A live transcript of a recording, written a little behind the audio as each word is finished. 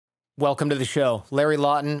Welcome to the show. Larry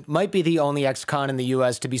Lawton might be the only ex-con in the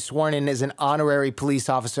U.S. to be sworn in as an honorary police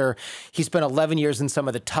officer. He spent 11 years in some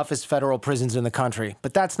of the toughest federal prisons in the country.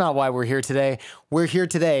 But that's not why we're here today. We're here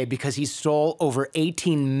today because he stole over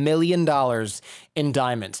 $18 million in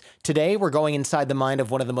diamonds. Today, we're going inside the mind of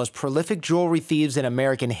one of the most prolific jewelry thieves in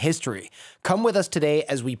American history. Come with us today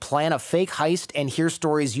as we plan a fake heist and hear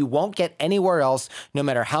stories you won't get anywhere else, no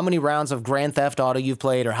matter how many rounds of Grand Theft Auto you've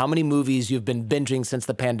played or how many movies you've been binging since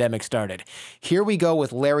the pandemic started. Here we go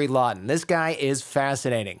with Larry Lawton. This guy is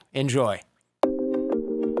fascinating. Enjoy.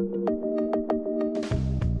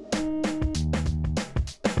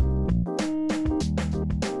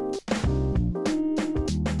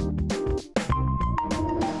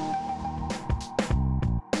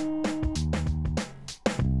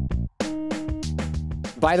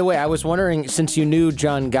 By the way, I was wondering, since you knew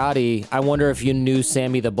John Gotti, I wonder if you knew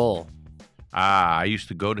Sammy the Bull. I used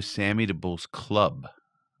to go to Sammy the Bull's club.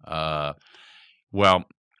 Well,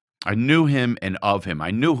 I knew him and of him.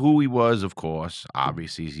 I knew who he was, of course.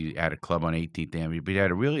 Obviously, he had a club on 18th Avenue, but he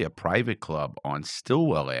had a private club on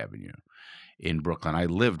Stillwell Avenue in Brooklyn. I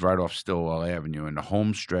lived right off Stillwell Avenue, and the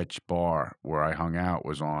home stretch bar where I hung out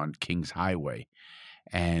was on Kings Highway.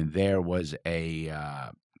 And there was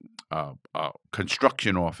a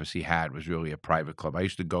construction office he had, was really a private club. I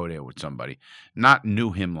used to go there with somebody, not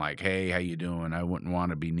knew him like, hey, how you doing? I wouldn't want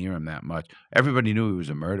to be near him that much. Everybody knew he was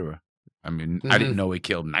a murderer. I mean, I didn't know he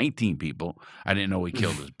killed 19 people. I didn't know he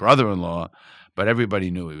killed his brother-in-law, but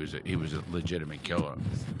everybody knew he was a legitimate killer.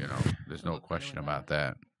 You know, there's no question about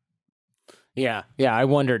that. Yeah, I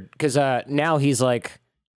wondered, because now he's like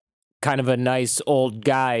kind of a nice old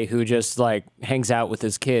guy who just like hangs out with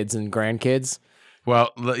his kids and grandkids.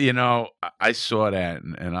 Well, you know, I saw that,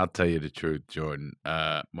 and I'll tell you the truth, Jordan.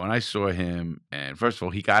 When I saw him, and first of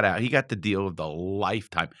all, he got out. He got the deal of the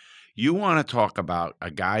lifetime. You want to talk about a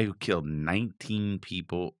guy who killed 19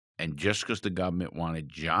 people, and just because the government wanted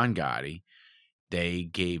John Gotti, they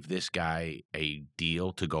gave this guy a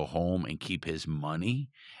deal to go home and keep his money,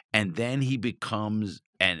 and then he becomes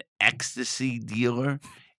an ecstasy dealer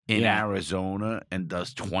in Arizona and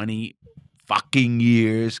does 20 fucking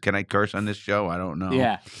years. Can I curse on this show? I don't know.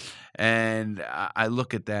 Yeah. And I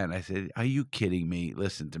look at that and I said, are you kidding me?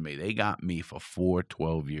 Listen to me. They got me for 4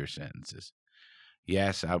 12-year sentences.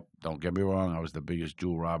 Yes, don't get me wrong. I was the biggest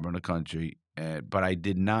jewel robber in the country, but I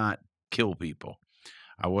did not kill people.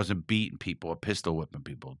 I wasn't beating people or pistol whipping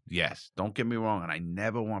people. Yes, don't get me wrong. And I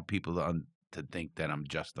never want people to think that I'm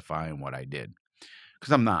justifying what I did,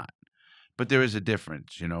 because I'm not. But there is a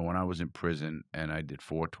difference. You know, when I was in prison and I did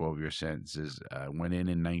 4 12-year sentences, went in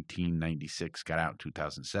 1996, got out in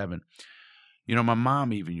 2007. You know, my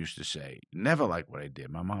mom even used to say, never liked what I did.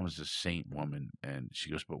 My mom was a saint woman, and she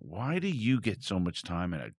goes, but why do you get so much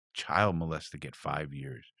time and a child molester get 5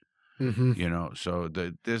 years? Mm-hmm. You know, so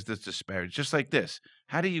there's this disparity. Just like this.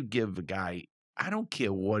 How do you give a guy, I don't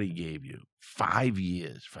care what he gave you, 5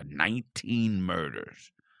 years for 19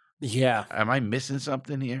 murders? Yeah. Am I missing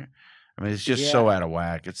something here? I mean, it's just so out of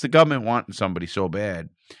whack. It's the government wanting somebody so bad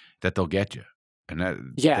that they'll get you, and that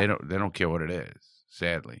they don't care what it is.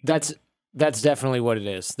 Sadly, that's definitely what it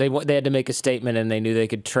is. They had to make a statement, and they knew they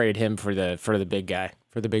could trade him for the big guy,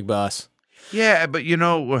 for the big boss. Yeah, but you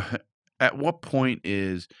know, at what point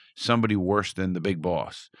is somebody worse than the big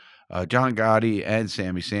boss? John Gotti and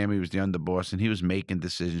Sammy. Sammy was the underboss, and he was making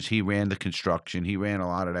decisions. He ran the construction. He ran a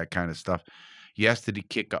lot of that kind of stuff. Yes, did he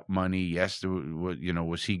kick up money? Yes, you know,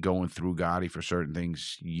 was he going through Gotti for certain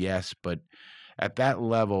things? Yes, but at that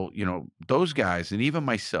level, you know, those guys, and even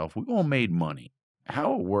myself, we all made money.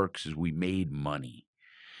 How it works is we made money.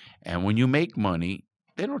 And when you make money,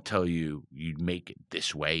 they don't tell you you make it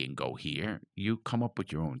this way and go here. You come up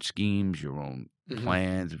with your own schemes, your own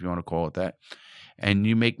plans, if you want to call it that, and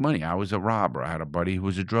you make money. I was a robber. I had a buddy who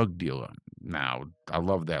was a drug dealer. Now, I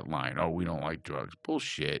love that line. Oh, we don't like drugs.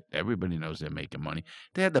 Bullshit. Everybody knows they're making money.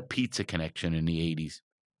 They had the pizza connection in the 80s.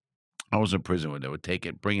 I was in prison when they would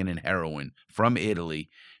bringing in heroin from Italy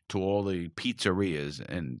to all the pizzerias,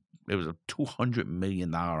 and it was a $200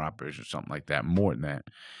 million operation or something like that, more than that.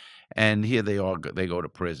 And here they go to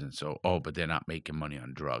prison. So, but they're not making money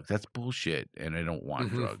on drugs. That's bullshit, and they don't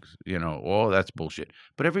want drugs. You know, that's bullshit.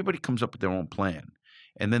 But everybody comes up with their own plan,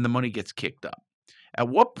 and then the money gets kicked up. At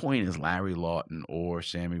what point is Larry Lawton or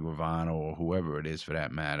Sammy Gravano or whoever it is for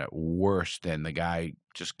that matter worse than the guy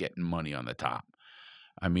just getting money on the top?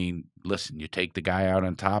 I mean, listen, you take the guy out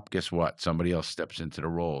on top, guess what? Somebody else steps into the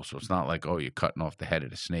role. So it's not like, oh, you're cutting off the head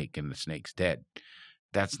of the snake and the snake's dead.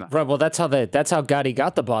 That's not right. Well, that's how Gotti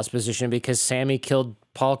got the boss position, because Sammy killed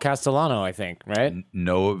Paul Castellano, I think, right?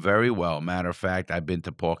 Know it very well. Matter of fact, I've been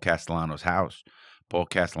to Paul Castellano's house. Paul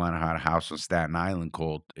Castellano had a house on Staten Island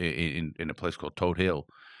called in a place called Toad Hill,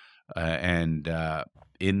 and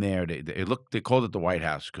in there they called it the White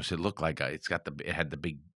House because it looked like it had the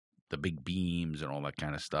big beams and all that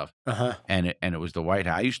kind of stuff. Uh-huh. And it was the White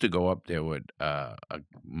House. I used to go up there with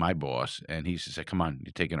my boss, and he used to say, "Come on,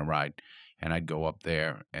 you're taking a ride." And I'd go up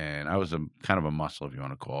there, and I was kind of a muscle, if you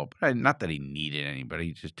want to call it. But not that he needed anybody.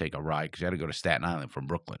 He'd just take a ride because he had to go to Staten Island from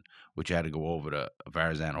Brooklyn, which had to go over to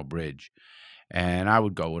Verrazano Bridge. And I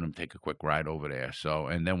would go with him, take a quick ride over there. So,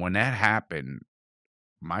 and then when that happened,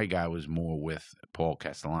 my guy was more with Paul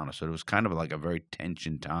Castellano. So it was kind of like a very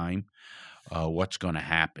tension time. What's going to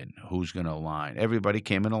happen? Who's going to align? Everybody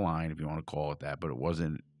came in a line, if you want to call it that, but it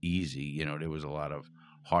wasn't easy. You know, there was a lot of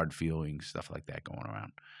hard feelings, stuff like that going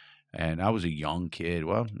around. And I was a young kid.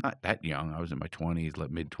 Well, not that young. I was in my 20s,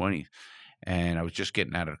 mid-20s. And I was just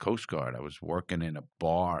getting out of the Coast Guard. I was working in a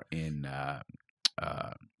bar in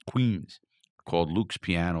Queens called Luke's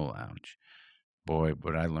Piano Lounge. Boy,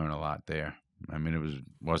 but I learned a lot there. I mean,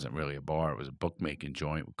 wasn't really a bar. It was a bookmaking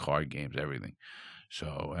joint with card games, everything.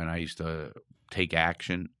 So, and I used to take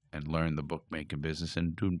action and learn the bookmaking business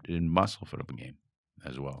and muscle for the game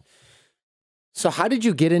as well. So how did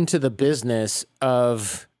you get into the business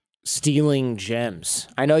of stealing gems?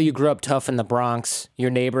 I know you grew up tough in the Bronx.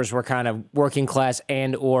 Your neighbors were kind of working class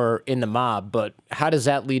and or in the mob, but how does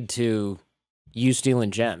that lead to you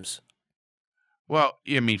stealing gems? Well,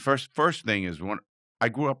 I mean, first thing is when I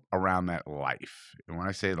grew up around that life. And when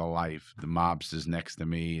I say the life, the mobsters next to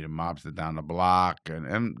me, the mobster down the block,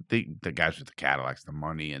 and the guys with the Cadillacs, the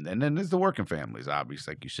money, and then there's the working families,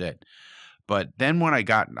 obviously, like you said. But then when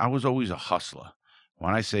I was always a hustler.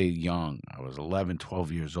 When I say young, I was 11,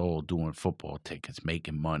 12 years old doing football tickets,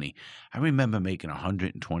 making money. I remember making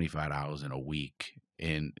 $125 in a week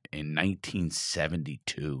in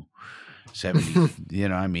 1972. 70, you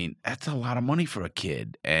know, I mean, that's a lot of money for a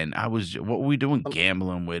kid. And what were we doing?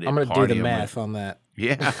 Gambling with it. I'm going to do the math on that.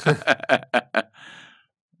 Yeah.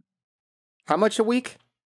 How much a week?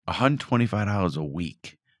 $125 a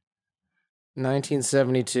week.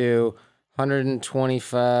 1972,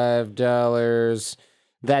 $125.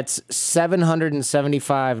 That's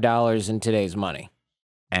 $775 in today's money.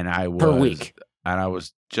 And per week. And I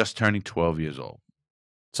was just turning 12 years old.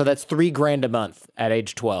 So that's $3,000 a month at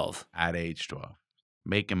age 12. At age 12.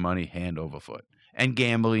 Making money hand over foot. And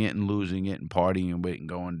gambling it and losing it and partying with it and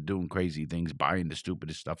going doing crazy things, buying the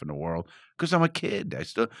stupidest stuff in the world. Because I'm a kid.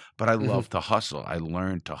 But I love to hustle. I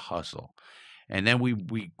learned to hustle. And then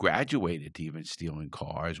we graduated to even stealing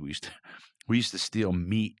cars. We used to steal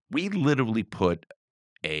meat. We literally put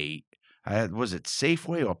was it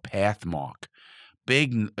Safeway or Pathmark?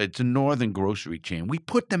 It's a northern grocery chain. We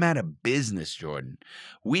put them out of business, Jordan.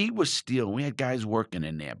 We had guys working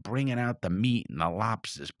in there, bringing out the meat and the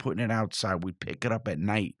lobsters, putting it outside. We'd pick it up at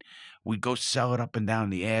night. We'd go sell it up and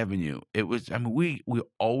down the avenue. We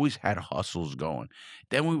always had hustles going.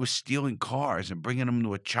 Then we were stealing cars and bringing them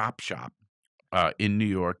to a chop shop in New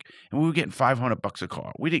York, and we were getting $500 a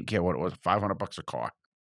car. We didn't care what it was, $500 a car.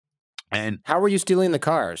 And how were you stealing the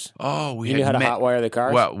cars? Oh, you knew how to hotwire the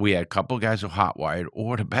cars? Well, we had a couple of guys who hotwired,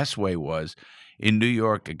 or the best way was in New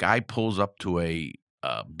York, a guy pulls up to a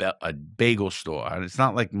bagel store. And it's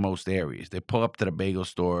not like most areas. They pull up to the bagel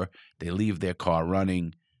store, they leave their car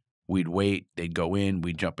running. We'd wait, they'd go in,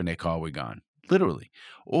 we'd jump in their car, we're gone. Literally.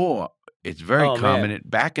 Or it's very common.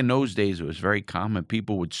 Back in those days, it was very common.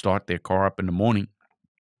 People would start their car up in the morning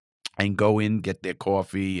and go in, get their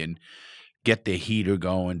coffee, and get their heater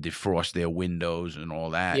going, defrost their windows and all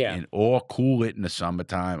that, or cool it in the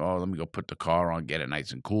summertime. Oh, let me go put the car on, get it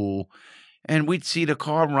nice and cool. And we'd see the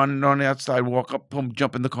car running on the outside, walk up, boom,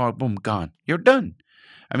 jump in the car, boom, gone. You're done.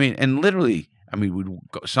 I mean, and literally, we'd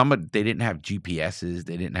go, they didn't have GPSs,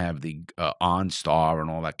 they didn't have the OnStar and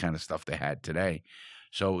all that kind of stuff they had today.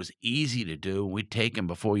 So it was easy to do. We'd take them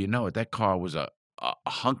before you know it. That car was a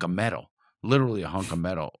hunk of metal, literally a hunk of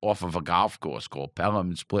metal off of a golf course called Pelham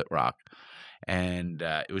and Split Rock. And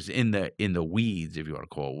it was in the weeds, if you want to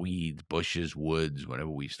call it weeds, bushes, woods,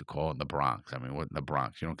 whatever we used to call it in the Bronx. I mean, what in the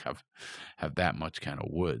Bronx? You don't have that much kind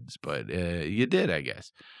of woods, but you did, I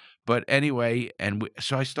guess. But anyway,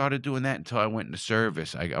 so I started doing that until I went into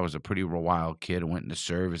service. I was a pretty wild kid. I went into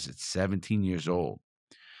service at 17 years old.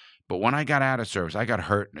 But when I got out of service, I got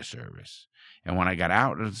hurt in the service. And when I got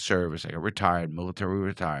out of the service, I got retired, military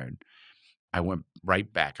retired. I went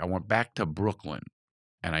right back. I went back to Brooklyn.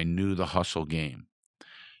 And I knew the hustle game.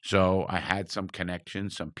 So I had some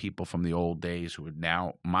connections, some people from the old days who are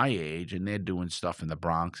now my age, and they're doing stuff in the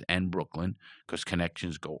Bronx and Brooklyn because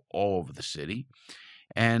connections go all over the city.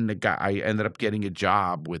 And I ended up getting a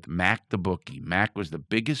job with Mac the bookie. Mac was the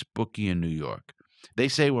biggest bookie in New York. They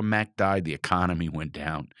say when Mac died, the economy went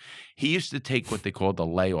down. He used to take what they call the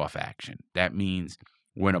layoff action. That means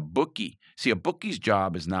when a bookie's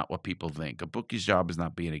job is not what people think. A bookie's job is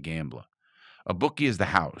not being a gambler. A bookie is the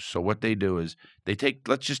house. So what they do is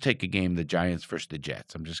let's just take a game, the Giants versus the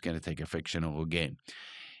Jets. I'm just going to take a fictional game.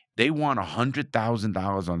 They want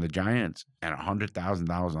 $100,000 on the Giants and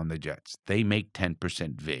 $100,000 on the Jets. They make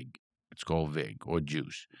 10% VIG. It's called VIG or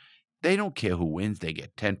juice. They don't care who wins. They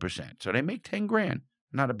get 10%. So they make 10 grand.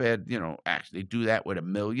 Not a bad, actually they do that with $1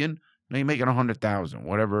 million. Now you're making 100,000,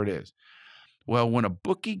 whatever it is. Well, when a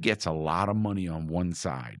bookie gets a lot of money on one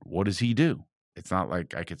side, what does he do? It's not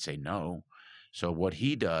like I could say no. So what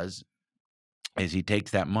he does is he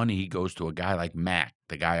takes that money. He goes to a guy like Mac,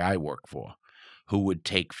 the guy I work for, who would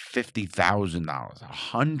take $50,000,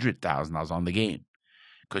 $100,000 on the game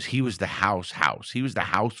because he was the house. He was the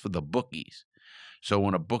house for the bookies. So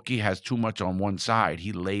when a bookie has too much on one side,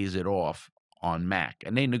 he lays it off on Mac.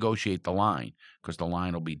 And they negotiate the line because the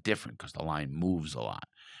line will be different because the line moves a lot.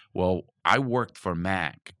 Well, I worked for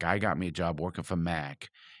Mac. A guy got me a job working for Mac.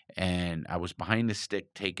 And I was behind the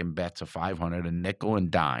stick taking bets of 500, a nickel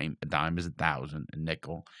and dime. A dime is 1,000, a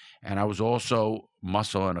nickel. And I was also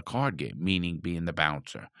muscle in a card game, meaning being the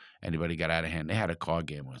bouncer. Anybody got out of hand, they had a card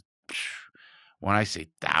game. When I say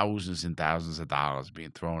thousands and thousands of dollars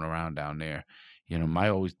being thrown around down there, my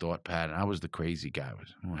always thought pattern, I was the crazy guy.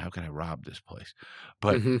 How can I rob this place?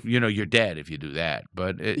 But, you're dead if you do that.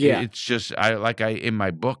 But it's just, in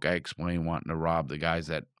my book, I explain wanting to rob the guys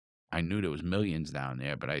that I knew there was millions down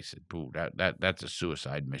there, but I said, "Boo, that's a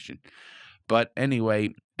suicide mission." But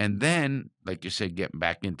anyway, and then, like you said, getting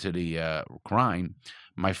back into the crime,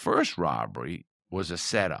 my first robbery was a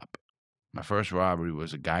setup. My first robbery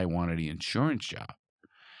was a guy wanted the insurance job.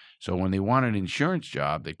 So when they wanted an insurance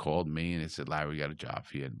job, they called me and they said, "Larry, we got a job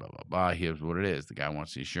for you, and blah, blah, blah. Here's what it is. The guy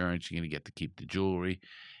wants the insurance. You're going to get to keep the jewelry,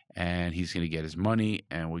 and he's going to get his money,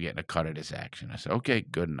 and we're getting a cut of this action." I said, "Okay,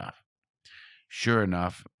 good enough." Sure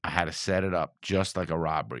enough, I had to set it up just like a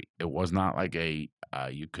robbery. It was not like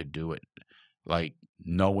you could do it like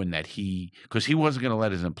knowing that because he wasn't going to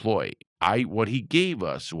let his employee. What he gave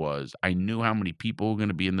us was I knew how many people were going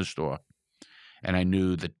to be in the store, and I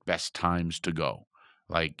knew the best times to go.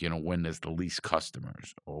 Like, when there's the least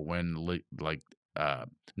customers or when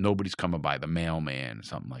nobody's coming by, the mailman,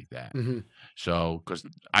 something like that. Mm-hmm. So, because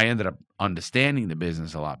I ended up understanding the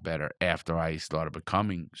business a lot better after I started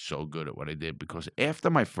becoming so good at what I did. Because after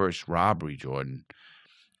my first robbery, Jordan,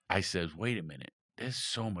 I said, wait a minute, there's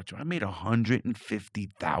so much. I made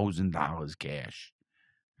 $150,000 cash.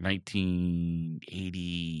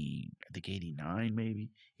 1980, I think 89,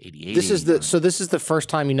 maybe 88. This is the first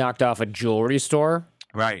time you knocked off a jewelry store.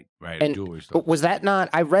 Right. And jewelry store. Was that not?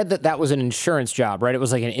 I read that was an insurance job, right? It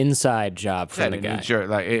was like an inside job for the guy.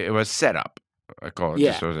 Like it was set up. I call it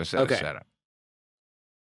just as a setup.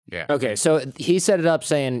 Yeah. Okay, so he set it up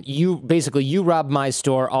saying you robbed my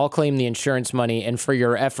store, I'll claim the insurance money, and for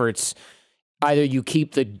your efforts, either you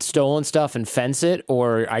keep the stolen stuff and fence it,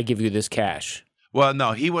 or I give you this cash. Well,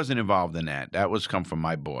 no, he wasn't involved in that. That was come from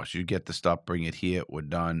my boss. You get the stuff, bring it here, we're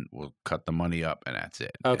done, we'll cut the money up, and that's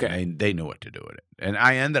it. Okay. And they knew what to do with it. And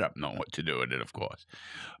I ended up knowing what to do with it, of course.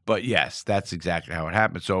 But yes, that's exactly how it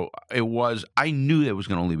happened. So I knew there was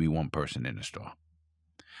going to only be one person in the store.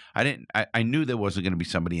 I knew there wasn't going to be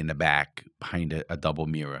somebody in the back behind a double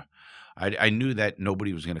mirror. I knew that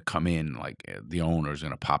nobody was going to come in, like the owner's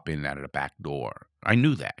going to pop in out of the back door. I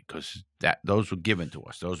knew that because those were given to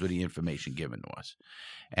us. Those were the information given to us.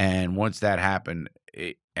 And once that happened,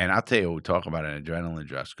 and I'll tell you, we talk about an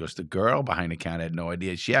adrenaline rush because the girl behind the counter had no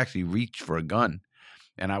idea. She actually reached for a gun,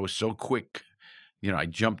 and I was so quick. I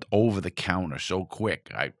jumped over the counter so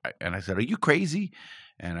quick. I said, "Are you crazy?"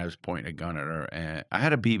 And I was pointing a gun at her, and I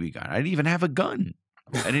had a BB gun. I didn't even have a gun.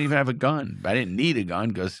 I didn't need a gun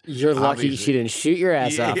because you're lucky she didn't shoot your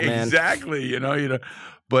ass off, man. Exactly,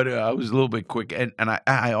 But I was a little bit quick, and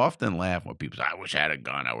I often laugh when people say, "I wish I had a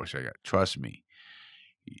gun. I wish I got." Trust me,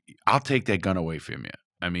 I'll take that gun away from you.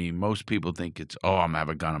 I mean, most people think it's, "Oh, I'm gonna have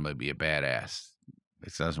a gun. I'm gonna be a badass."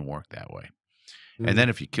 It doesn't work that way. Mm-hmm. And then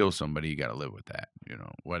if you kill somebody, you got to live with that.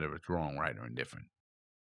 Whether it's wrong, right, or indifferent.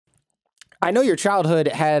 I know your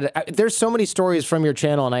childhood there's so many stories from your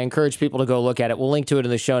channel, and I encourage people to go look at it. We'll link to it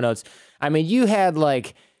in the show notes. I mean, you had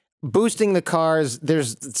like boosting the cars.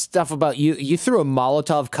 There's stuff about you threw a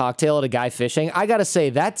Molotov cocktail at a guy fishing. I got to say,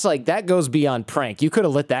 that goes beyond prank. You could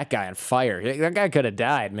have lit that guy on fire. That guy could have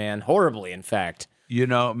died, man. Horribly, in fact.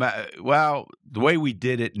 Well, the way we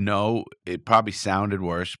did it, no, it probably sounded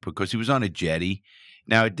worse because he was on a jetty.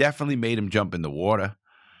 Now, it definitely made him jump in the water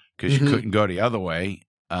because you couldn't go the other way.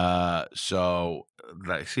 So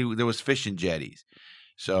like, see, there was fishing jetties.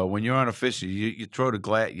 So when you're on a fishing, you throw the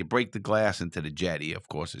glass, you break the glass into the jetty. Of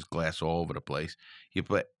course, there's glass all over the place. You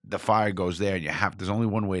put the fire goes there, and there's only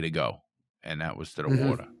one way to go, and that was to the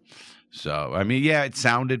water. So I mean, yeah, it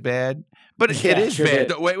sounded bad, but it is sure bad.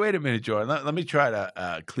 did. Wait a minute, Jordan. Let me try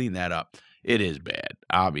to clean that up. It is bad.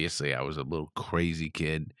 Obviously, I was a little crazy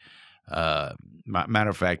kid. Matter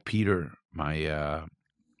of fact, Peter, my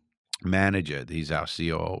manager, he's our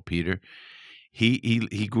COO, Peter.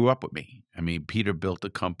 He grew up with me. I mean, Peter built a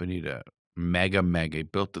company to mega.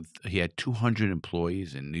 He had 200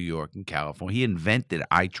 employees in New York and California. He invented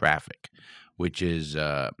iTraffic, which is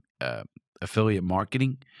affiliate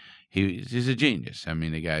marketing. He's a genius. I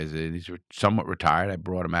mean, the guy's he's somewhat retired. I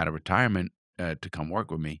brought him out of retirement to come work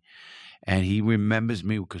with me, and he remembers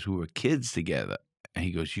me because we were kids together. And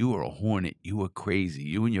he goes, "You were a hornet. You were crazy.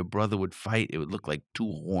 You and your brother would fight. It would look like two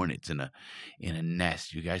hornets in a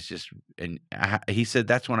nest. You guys just..." And he said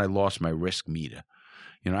that's when I lost my risk meter.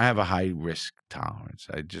 You know, I have a high risk tolerance.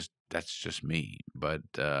 That's just me. But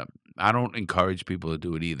I don't encourage people to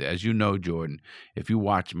do it either. As you know, Jordan, if you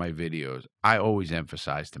watch my videos, I always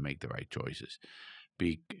emphasize to make the right choices.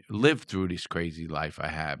 Live through this crazy life I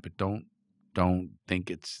have, but don't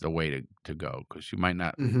think it's the way to go, because you might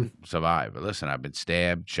not survive. But listen, I've been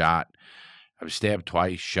stabbed, shot. I was stabbed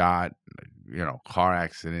twice, shot, car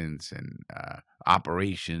accidents and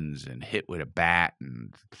operations, and hit with a bat.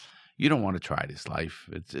 And you don't want to try this life.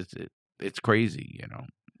 It's crazy,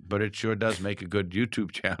 but it sure does make a good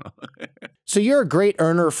YouTube channel. So you're a great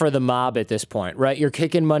earner for the mob at this point, right? You're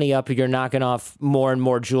kicking money up, you're knocking off more and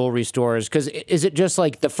more jewelry stores. Because is it just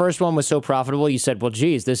like the first one was so profitable, you said, well,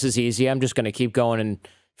 geez, this is easy. I'm just going to keep going and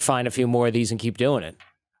find a few more of these and keep doing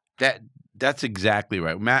it? That's exactly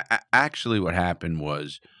right. Actually, what happened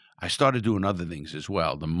was I started doing other things as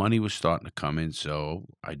well. The money was starting to come in, so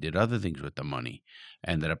I did other things with the money.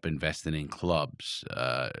 Ended up investing in clubs.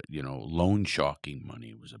 Loan sharking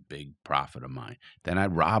money was a big profit of mine. Then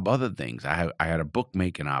I'd rob other things. I had a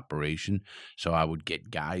bookmaking operation, so I would get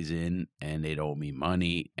guys in, and they'd owe me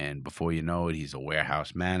money. And before you know it, he's a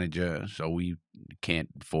warehouse manager, so we can't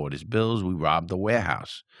afford his bills. We rob the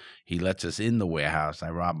warehouse. He lets us in the warehouse. I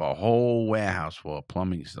rob a whole warehouse full of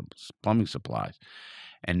plumbing supplies.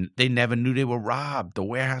 And they never knew they were robbed. The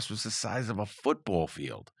warehouse was the size of a football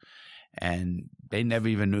field. And they never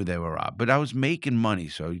even knew they were robbed. But I was making money,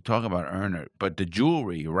 so you talk about earner. But the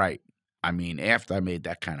jewelry, you're right. I mean, after I made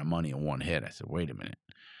that kind of money in one hit, I said, wait a minute.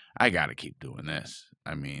 I got to keep doing this.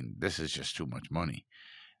 I mean, this is just too much money.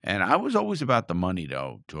 And I was always about the money,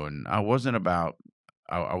 though, Jordan. I wasn't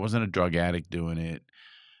a drug addict doing it.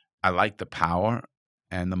 I like the power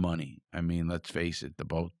and the money. I mean, let's face it,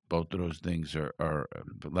 both of those things are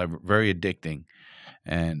very addicting,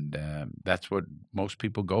 and that's what most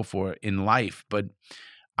people go for in life. But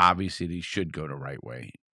obviously, they should go the right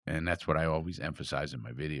way, and that's what I always emphasize in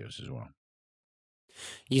my videos as well.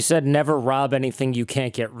 You said never rob anything you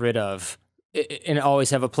can't get rid of, and always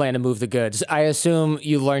have a plan to move the goods. I assume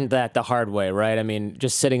you learned that the hard way, right? I mean,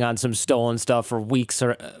 just sitting on some stolen stuff for weeks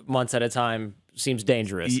or months at a time seems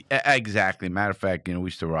dangerous. Exactly. Matter of fact, we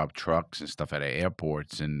used to rob trucks and stuff at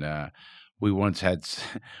airports, and we once had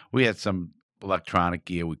some electronic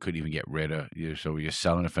gear we couldn't even get rid of. So you're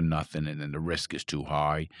selling it for nothing, and then the risk is too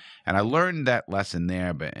high. And I learned that lesson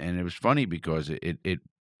there, and it was funny because it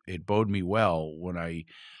bode me well when I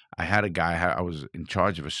had a guy. I was in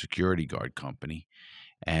charge of a security guard company,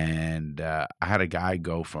 and I had a guy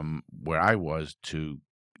go from where I was to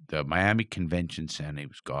the Miami Convention Center. He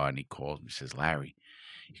was guarding. He calls me, says, "Larry,"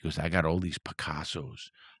 he goes, "I got all these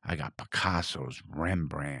Picassos. I got Picassos,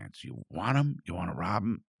 Rembrandts. You want them? You want to rob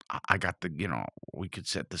them? I got we could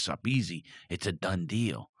set this up easy. It's a done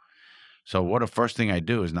deal." So the first thing I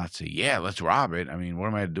do is not say, "Yeah, let's rob it." I mean, what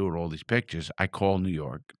am I to do with all these pictures? I call New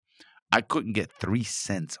York. I couldn't get 3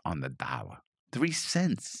 cents on the dollar. 3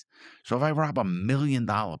 cents. So if I rob $1 million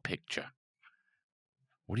picture,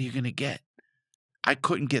 what are you going to get? I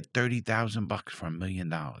couldn't get $30,000 for $1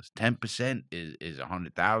 million. 10% is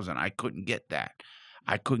 100,000. I couldn't get that.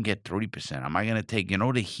 I couldn't get 3%. Am I going to take,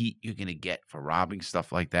 the heat you're going to get for robbing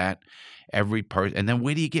stuff like that? Every person. And then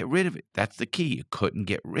where do you get rid of it? That's the key. You couldn't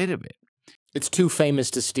get rid of it. It's too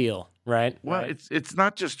famous to steal, right? Well, it's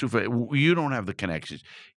not just too famous. You don't have the connections.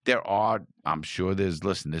 I'm sure there's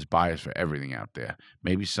buyers for everything out there.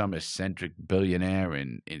 Maybe some eccentric billionaire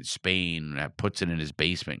in Spain that puts it in his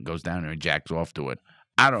basement and goes down there and jacks off to it.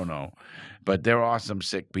 I don't know. But there are some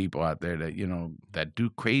sick people out there that, that do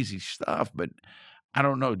crazy stuff. But I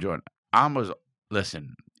don't know, Jordan.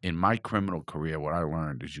 Listen, in my criminal career, what I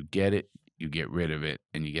learned is you get it, you get rid of it,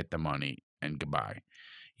 and you get the money, and goodbye.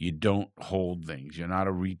 You don't hold things. You're not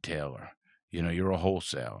a retailer. You know, you're a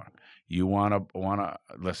wholesaler. You wanna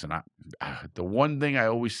listen. The one thing I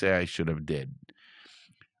always say I should have did.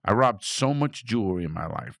 I robbed so much jewelry in my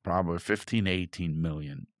life, probably 15, 18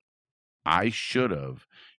 million. I should have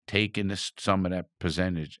taken some of that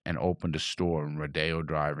percentage and opened a store in Rodeo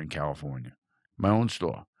Drive in California, my own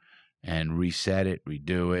store, and reset it,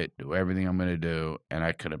 redo it, do everything I'm going to do. And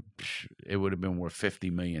I could have, it would have been worth 50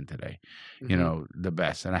 million today, you know, the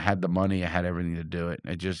best. And I had the money, I had everything to do it.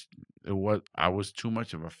 I was too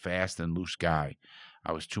much of a fast and loose guy.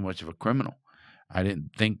 I was too much of a criminal. I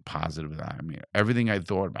didn't think positive. I mean, everything I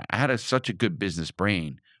thought about, I had such a good business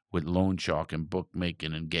brain with loan shark and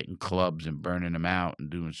bookmaking and getting clubs and burning them out and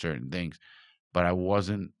doing certain things. But I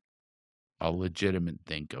wasn't a legitimate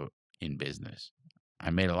thinker in business. I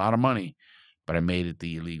made a lot of money, but I made it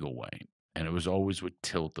the illegal way. And it was always with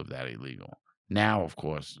tilt of that illegal. Now, of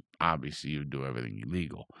course, obviously you do everything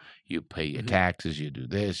illegal. You pay your taxes, you do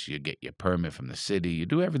this, you get your permit from the city, you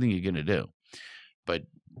do everything you're going to do. But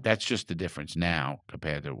that's just the difference now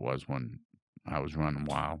compared to it was when I was running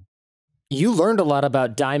wild. You learned a lot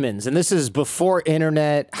about diamonds, and this is before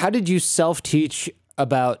internet. How did you self-teach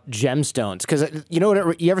about gemstones? Because you know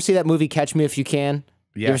what? You ever see that movie Catch Me If You Can?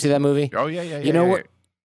 Yes. You ever see that movie? Oh, yeah. You know what?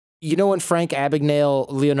 You know when Frank Abagnale,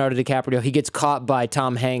 Leonardo DiCaprio, he gets caught by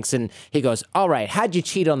Tom Hanks, and he goes, "All right, how'd you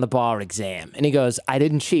cheat on the bar exam?" And he goes, "I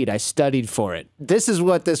didn't cheat. I studied for it." This is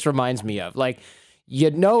what this reminds me of. Like, you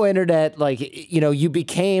had no internet. Like, you know, you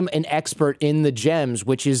became an expert in the gems,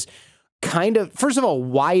 which is kind of, first of all,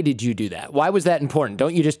 why did you do that? Why was that important?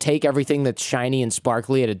 Don't you just take everything that's shiny and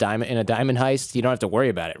sparkly at a diamond heist? You don't have to worry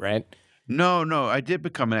about it, right? No, I did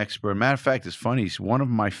become an expert. Matter of fact, it's funny. One of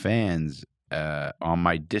my fans on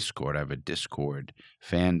my Discord, I have a Discord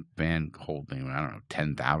fan holding, I don't know,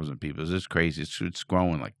 10,000 people. It's just crazy. It's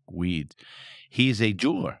growing like weeds. He's a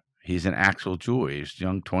jeweler. He's an actual jeweler. He's a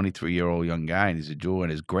young 23-year-old young guy, and he's a jeweler.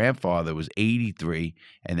 And his grandfather was 83,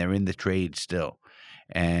 and they're in the trade still.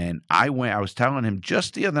 And I was telling him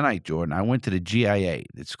just the other night, Jordan, I went to the GIA.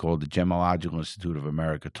 It's called the Gemological Institute of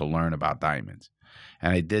America to learn about diamonds.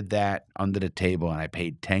 And I did that under the table, and I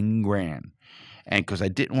paid 10 grand. And because I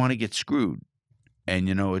didn't want to get screwed. And,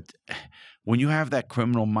 you know, when you have that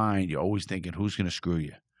criminal mind, you're always thinking, who's going to screw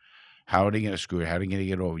you? How are they going to screw you? How are they going to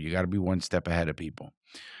get over? You got to be one step ahead of people.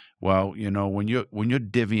 Well, you know, when you're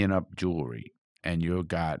divvying up jewelry and you've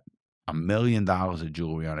got $1 million of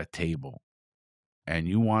jewelry on a table, and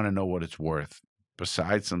you want to know what it's worth,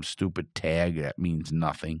 besides some stupid tag that means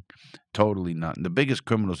nothing, totally nothing. The biggest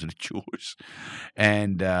criminals are the jewelers.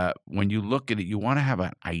 And when you look at it, you want to have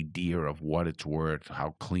an idea of what it's worth,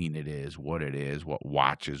 how clean it is, what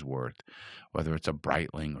watch is worth, whether it's a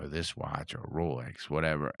Breitling or this watch or a Rolex,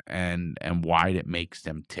 whatever, and why it makes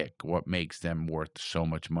them tick, what makes them worth so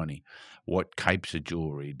much money, what types of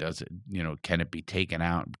jewelry does it, you know, can it be taken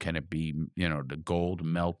out, can it be, you know, the gold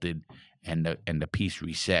melted and the piece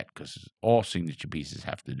reset, because all signature pieces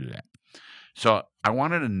have to do that. So I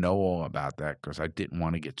wanted to know all about that because I didn't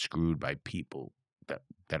want to get screwed by people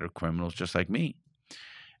that are criminals just like me.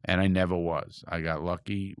 And I never was. I got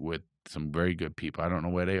lucky with some very good people. I don't know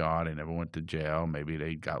where they are. They never went to jail. Maybe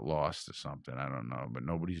they got lost or something. I don't know. But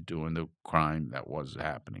nobody's doing the crime that was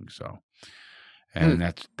happening. So, and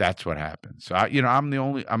that's what happened. So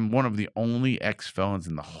I'm one of the only ex-felons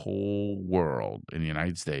in the whole world, in the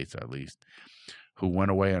United States at least, who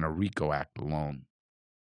went away on a RICO Act alone.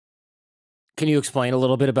 Can you explain a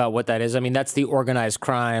little bit about what that is? I mean, that's the Organized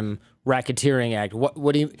Crime Racketeering Act.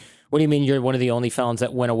 What do you mean you're one of the only felons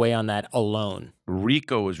that went away on that alone?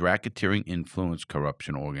 RICO is Racketeering Influence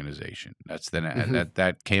Corruption Organization. That's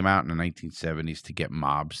that came out in the 1970s to get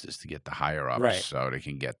mobsters, to get the higher ups, so they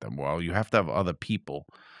can get them. Well, you have to have other people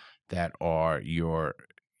that are your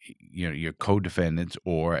co-defendants,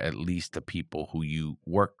 or at least the people who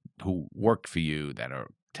work for you, that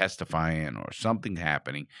are testifying or something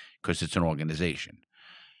happening, because it's an organization.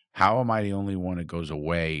 How am I the only one that goes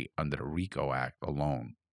away under the RICO Act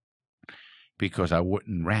alone? Because I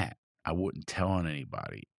wouldn't rat. I wouldn't tell on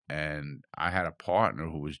anybody. And I had a partner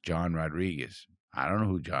who was John Rodriguez. I don't know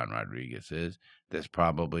who John Rodriguez is. There's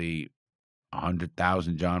probably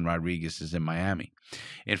 100,000 John Rodriguez's in Miami.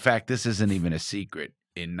 In fact, this isn't even a secret.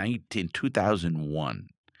 In 2001,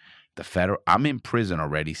 I'm in prison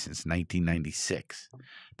already since 1996.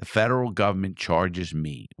 The federal government charges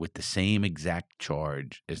me with the same exact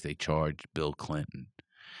charge as they charged Bill Clinton.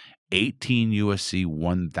 18 U.S.C.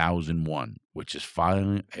 1001, which is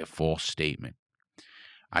filing a false statement.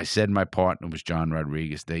 I said my partner was John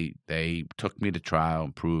Rodriguez. They took me to trial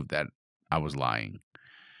and proved that I was lying.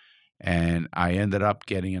 And I ended up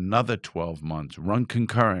getting another 12 months, run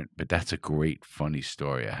concurrent. But that's a great, funny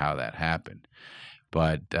story of how that happened.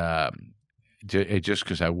 But just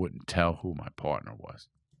because I wouldn't tell who my partner was.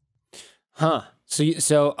 Huh.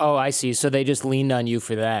 Oh, I see. So they just leaned on you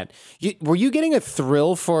for that. Were you getting a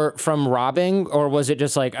thrill from robbing, or was it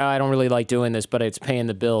just like, oh, I don't really like doing this, but it's paying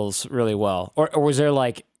the bills really well? Or was there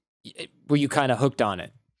like, were you kind of hooked on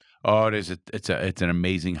it? Oh, it's an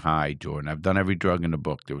amazing high, Jordan. I've done every drug in the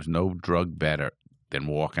book. There was no drug better than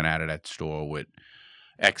walking out of that store with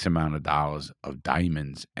X amount of dollars of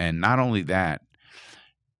diamonds. And not only that,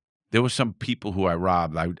 there were some people who I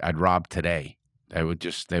robbed. I'd rob today. They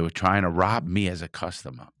were trying to rob me as a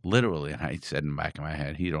customer, literally. And I said in the back of my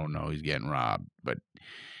head, he don't know he's getting robbed, but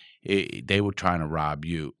they were trying to rob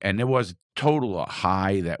you. And there was total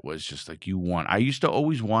high that was just like I used to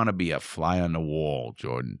always want to be a fly on the wall,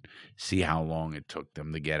 Jordan, see how long it took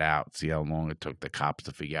them to get out, see how long it took the cops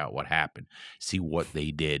to figure out what happened, see what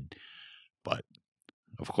they did. But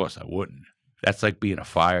of course I wouldn't. That's like being a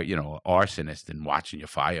arsonist and watching your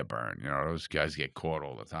fire burn. Those guys get caught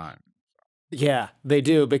all the time. Yeah, they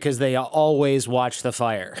do, because they always watch the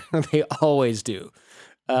fire. They always do.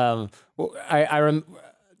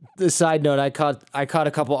 The side note, I caught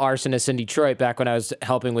a couple arsonists in Detroit back when I was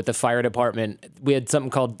helping with the fire department. We had something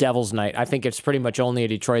called Devil's Night. I think it's pretty much only a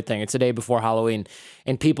Detroit thing. It's a day before Halloween,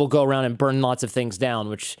 and people go around and burn lots of things down,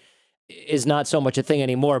 which is not so much a thing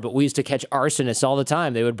anymore, but we used to catch arsonists all the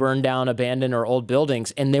time. They would burn down abandoned or old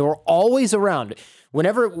buildings, and they were always around.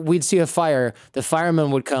 Whenever we'd see a fire, the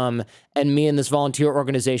firemen would come, and me and this volunteer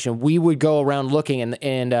organization, we would go around looking,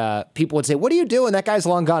 and people would say, "What are you doing? That guy's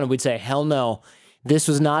long gone." And we'd say, "Hell no. This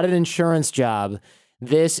was not an insurance job.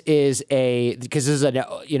 This is because this is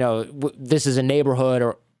this is a neighborhood,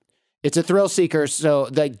 or it's a thrill seeker." So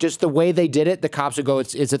just the way they did it, the cops would go,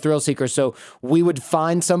 it's a thrill seeker. So we would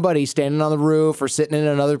find somebody standing on the roof or sitting in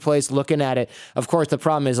another place looking at it. Of course, the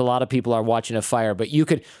problem is a lot of people are watching a fire, but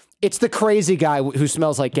it's the crazy guy who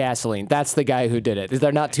smells like gasoline. That's the guy who did it.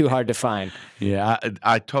 They're not too hard to find. Yeah,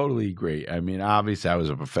 I totally agree. I mean, obviously I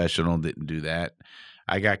was a professional, didn't do that.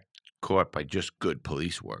 I got caught by just good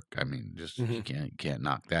police work. I mean, just you can't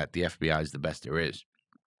knock that. The FBI is the best there is.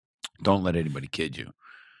 Don't let anybody kid you.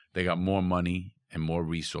 They got more money and more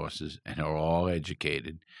resources, and they're all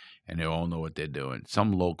educated, and they all know what they're doing.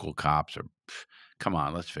 Some local cops are, come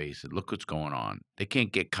on, let's face it. Look what's going on. They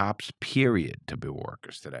can't get cops, period, to be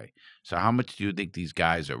workers today. So how much do you think these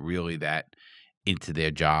guys are really that into their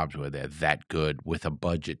jobs where they're that good with a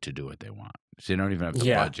budget to do what they want? So they don't even have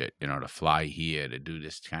the budget, to fly here, to do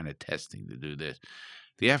this kind of testing, to do this.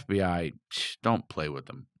 The FBI, don't play with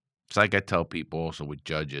them. It's like I tell people also with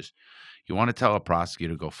judges. You want to tell a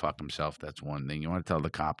prosecutor to go fuck himself, that's one thing. You want to tell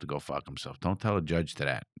the cop to go fuck himself. Don't tell a judge to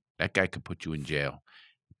that. That guy could put you in jail,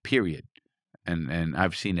 period. And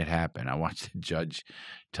I've seen it happen. I watched the judge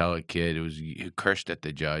tell a kid, he cursed at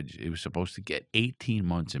the judge. He was supposed to get 18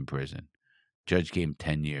 months in prison. Judge gave him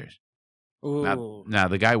 10 years. Ooh. Now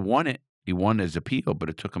the guy won it. He won his appeal, but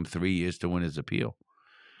it took him 3 years to win his appeal.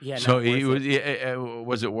 Yeah. So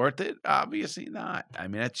was it worth it? Obviously not. I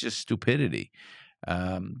mean, that's just stupidity.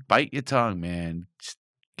 Bite your tongue, man. Just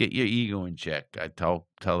get your ego in check. I tell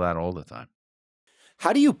that all the time.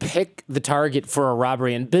 How do you pick the target for a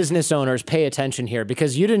robbery? And business owners, pay attention here,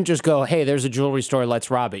 because you didn't just go, hey, there's a jewelry store,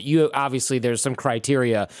 let's rob it. Obviously, there's some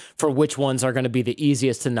criteria for which ones are going to be the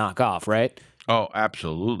easiest to knock off, right? Oh,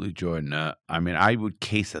 absolutely, Jordan. I mean, I would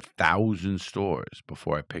case 1,000 stores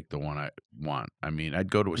before I pick the one I want. I mean,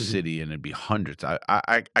 I'd go to a city and it'd be hundreds.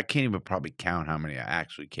 I can't even probably count how many I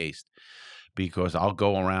actually cased, because I'll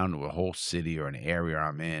go around to a whole city or an area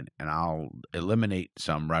I'm in, and I'll eliminate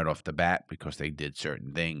some right off the bat because they did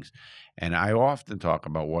certain things. And I often talk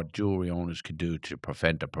about what jewelry owners could do to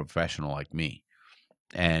prevent a professional like me.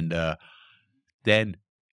 And then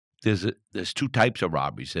there's two types of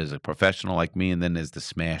robberies. There's a professional like me, and then there's the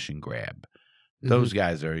smash and grab. Those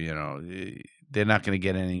guys are, they're not going to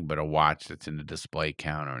get anything but a watch that's in the display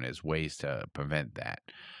counter, and there's ways to prevent that.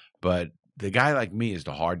 But the guy like me is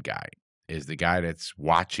the hard guy, is the guy that's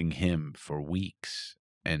watching him for weeks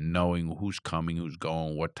and knowing who's coming, who's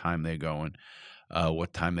going, what time they're going,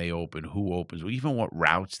 what time they open, who opens, even what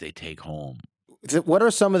routes they take home. What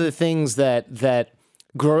are some of the things that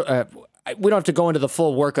we don't have to go into the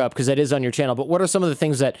full workup because that is on your channel, but what are some of the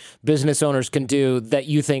things that business owners can do that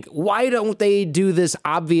you think, why don't they do this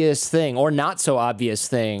obvious thing or not so obvious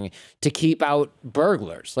thing to keep out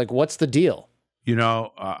burglars? Like, what's the deal?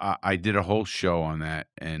 I did a whole show on that,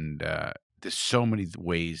 and there's so many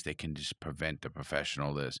ways they can just prevent the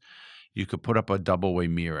professional this. You could put up a double-way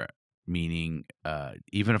mirror, meaning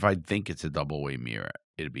even if I think it's a double-way mirror,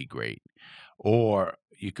 it'd be great. Or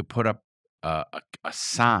you could put up a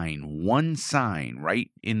sign, one sign right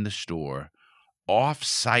in the store,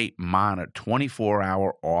 off-site monitor,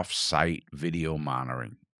 24-hour off-site video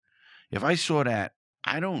monitoring. If I saw that,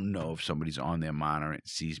 I don't know if somebody's on their monitor and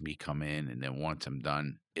sees me come in, and then once I'm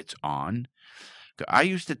done, it's on. I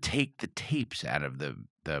used to take the tapes out of the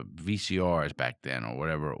VCRs back then, or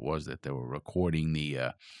whatever it was that they were recording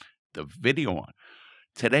the video on.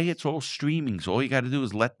 Today, it's all streaming, so all you got to do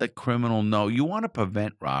is let the criminal know. You want to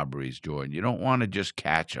prevent robberies, Jordan. You don't want to just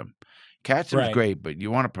catch them. Catch them is great, but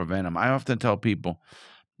you want to prevent them. I often tell people,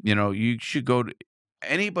 you should go to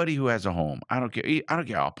anybody who has a home. I don't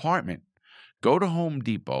care, apartment. Go to Home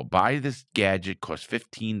Depot, buy this gadget, costs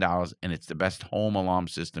 $15, and it's the best home alarm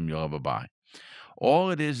system you'll ever buy.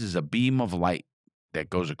 All it is a beam of light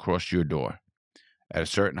that goes across your door at a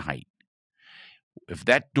certain height. If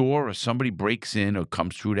that door or somebody breaks in or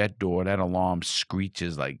comes through that door, that alarm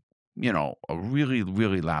screeches like, a really,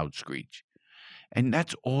 really loud screech. And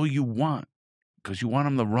that's all you want, because you want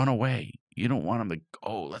them to run away. You don't want them to,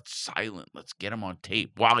 let's get him on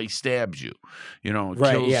tape while he stabs you,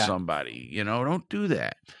 kills somebody. Don't do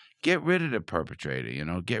that. Get rid of the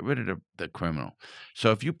perpetrator, get rid of the criminal.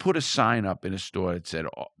 So if you put a sign up in a store that said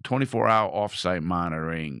 24-hour off-site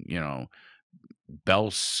monitoring,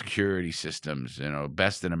 Bell security systems,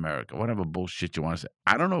 best in America, whatever bullshit you want to say.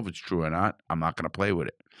 I don't know if it's true or not. I'm not going to play with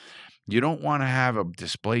it. You don't want to have a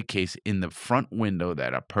display case in the front window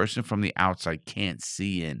that a person from the outside can't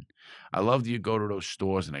see in. I love that you go to those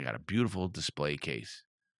stores and they got a beautiful display case.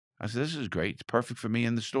 I said, this is great. It's perfect for me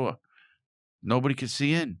in the store. Nobody can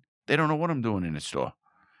see in. They don't know what I'm doing in the store.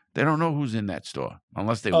 They don't know who's in that store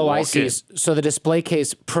unless they walk in. Oh, I see. So the display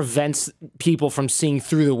case prevents people from seeing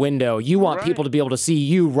through the window. You want people to be able to see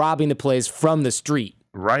you robbing the place from the street.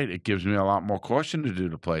 Right. It gives me a lot more caution to do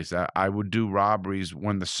the place. I would do robberies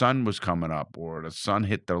when the sun was coming up or the sun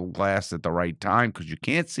hit the glass at the right time because you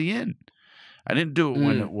can't see in. I didn't do it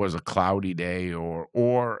when it was a cloudy day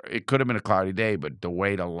or it could have been a cloudy day, but the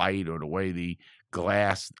way the light or the way the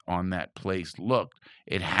glass on that place looked,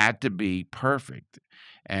 it had to be perfect.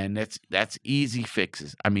 And that's easy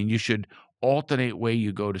fixes. I mean, you should alternate where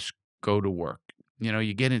you go to work.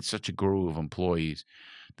 You get in such a groove of employees.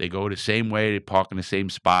 They go the same way. They park in the same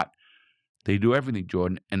spot. They do everything,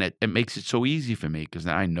 Jordan, and it makes it so easy for me because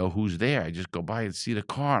now I know who's there. I just go by and see the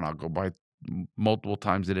car, and I'll go by multiple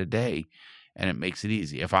times in a day, and it makes it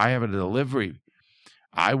easy. If I have a delivery,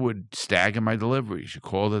 I would stagger my delivery. You should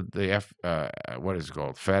call what is it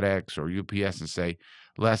called, FedEx or UPS, and say,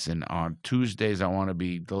 listen, on Tuesdays I want to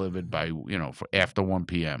be delivered by, for after 1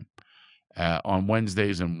 p.m. On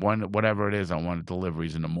Wednesdays and whatever it is, I want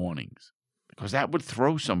deliveries in the mornings. Because that would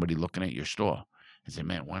throw somebody looking at your store and say,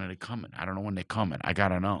 man, when are they coming? I don't know when they're coming. I got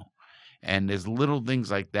to know. And there's little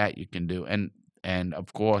things like that you can do. And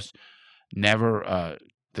of course, never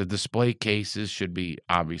the display cases should be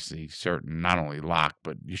obviously certain, not only locked,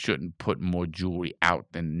 but you shouldn't put more jewelry out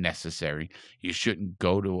than necessary. You shouldn't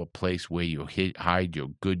go to a place where you hide your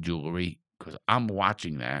good jewelry because I'm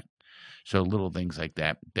watching that. So little things like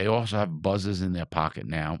that. They also have buzzers in their pocket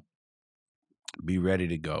now. Be ready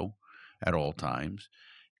to go at all times.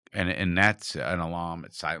 And that's an alarm.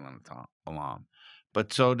 It's silent alarm.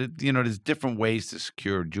 But so, there's different ways to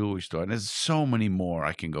secure a jewelry store. And there's so many more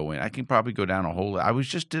I can go in. I can probably go down a whole – I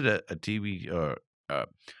just did a TV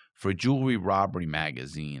for Jewelry Robbery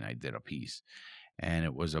magazine. I did a piece. And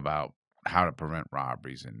it was about how to prevent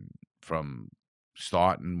robberies and from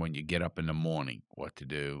starting when you get up in the morning, what to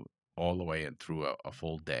do, all the way and through a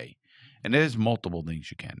full day. And there's multiple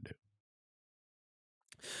things you can do.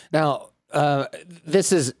 Now,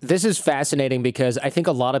 this is fascinating because I think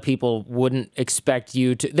a lot of people wouldn't expect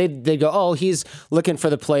you to. They go, oh, he's looking for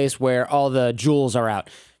the place where all the jewels are out.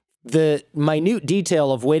 The minute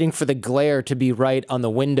detail of waiting for the glare to be right on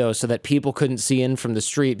the window so that people couldn't see in from the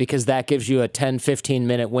street, because that gives you a 10,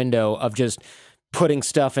 15-minute window of just putting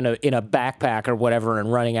stuff in a backpack or whatever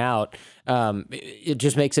and running out. It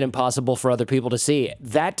just makes it impossible for other people to see.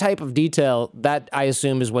 That type of detail, that I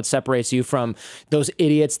assume is what separates you from those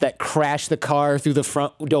idiots that crash the car through the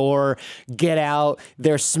front door, get out,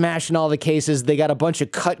 they're smashing all the cases, they got a bunch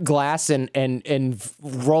of cut glass and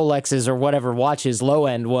Rolexes or whatever watches,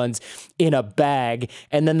 low-end ones, in a bag,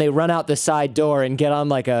 and then they run out the side door and get on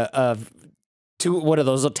like what are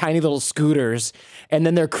those tiny little scooters, and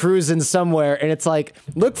then they're cruising somewhere, and it's like,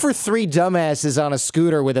 look for three dumbasses on a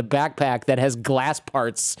scooter with a backpack that has glass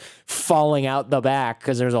parts falling out the back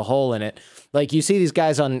because there's a hole in it. Like, you see these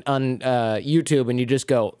guys on YouTube, and you just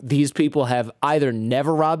go, these people have either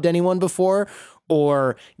never robbed anyone before,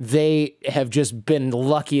 or they have just been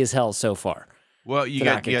lucky as hell so far. Well, to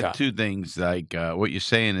not you get got caught. two things. Like what you're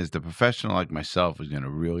saying is the professional like myself is going to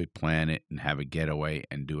really plan it and have a getaway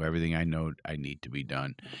and do everything I know I need to be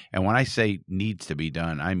done. And when I say needs to be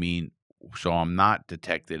done, I mean so I'm not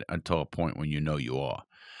detected until a point when you know you are.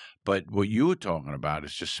 But what you were talking about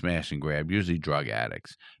is just smash and grab, usually drug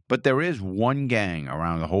addicts. But there is one gang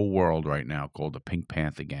around the whole world right now called the Pink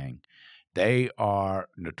Panther Gang. They are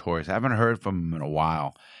notorious. I haven't heard from them in a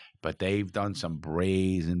while, but they've done some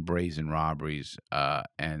brazen robberies,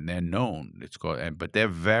 and they're known. It's called, but they're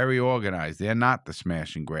very organized. They're not the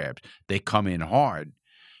smash and grabs. They come in hard,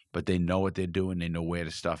 but they know what they're doing. They know where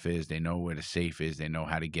the stuff is. They know where the safe is. They know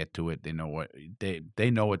how to get to it. They know what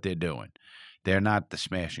they know what they're doing. They're not the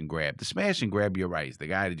smash and grab. The smash and grab, you're right, is the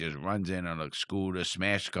guy that just runs in on a scooter,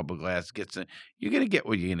 smash a couple of glasses, gets in. You're gonna get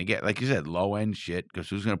what you're gonna get, like you said, low end shit. Because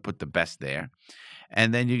who's gonna put the best there?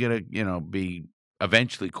 And then you're gonna, be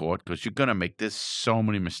eventually caught because you're gonna make. There's so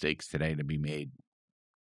many mistakes today to be made.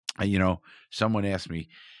 And someone asked me,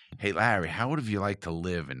 "Hey Larry, how would have you liked to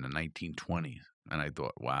live in the 1920s?" And I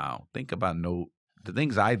thought, wow, think about the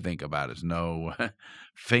things I think about is no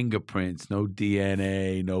fingerprints, no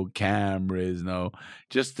DNA, no cameras, no,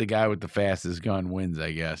 just the guy with the fastest gun wins,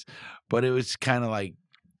 I guess. But it was kind of like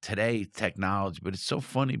today technology, but it's so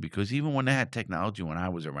funny because even when they had technology when I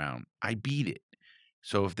was around, I beat it.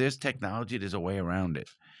 So if there's technology, there's a way around it.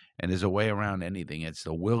 And there's a way around anything. It's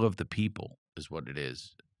the will of the people is what it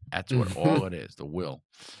is. That's what all it is, the will.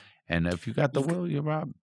 And if you got the will, you're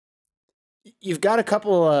Rob. You've got a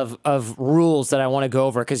couple of rules that I want to go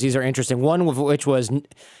over because these are interesting. One of which was,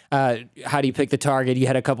 how do you pick the target? You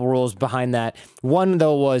had a couple rules behind that. One,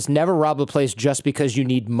 though, was never rob a place just because you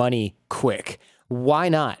need money quick. Why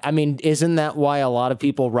not? I mean, isn't that why a lot of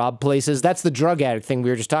people rob places? That's the drug addict thing we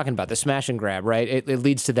were just talking about, the smash and grab, right? It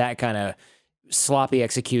leads to that kind of sloppy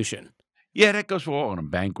execution. Yeah, that goes for all of them.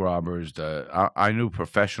 Bank robbers. I knew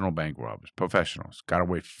professional bank robbers. Professionals got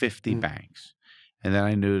away 50 banks. And then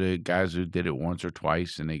I knew the guys who did it once or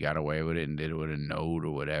twice and they got away with it and did it with a note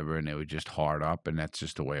or whatever, and they were just hard up, and that's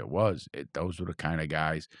just the way it was. Those were the kind of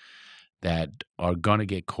guys that are going to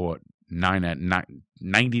get caught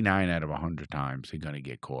 99 out of 100 times. They're going to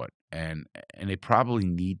get caught. And they probably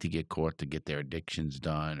need to get caught to get their addictions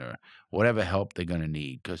done or whatever help they're going to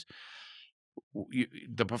need. Because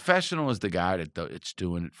the professional is the guy it's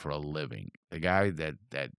doing it for a living. The guy that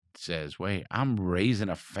says, "Wait, I'm raising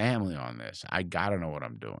a family on this. I gotta know what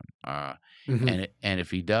I'm doing." And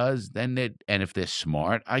if he does, then and if they're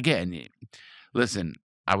smart, again, listen.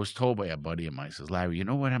 I was told by a buddy of mine, says, "Larry, you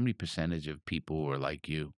know what? How many percentage of people are like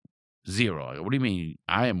you? Zero." I go, "What do you mean?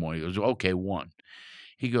 I am one." He goes, "Okay, one."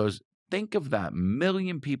 He goes, "Think of that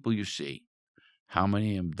million people you see. How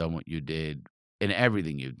many of them done what you did and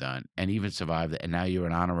everything you've done and even survived it? And now you're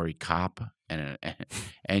an honorary cop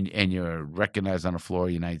and you're recognized on the floor of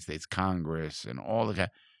the United States Congress and all the guys.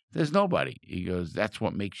 There's nobody." He goes, "That's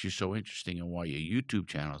what makes you so interesting and why your YouTube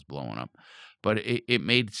channel is blowing up." But it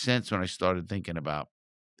made sense when I started thinking about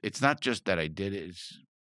it's not just that I did it. It's,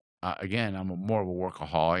 again, I'm more of a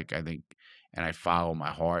workaholic, I think, and I follow my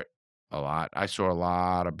heart a lot. I saw a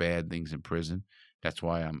lot of bad things in prison. That's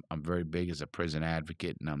why I'm very big as a prison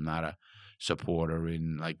advocate, and I'm not a supporter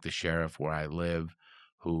in like the sheriff where I live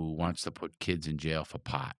who wants to put kids in jail for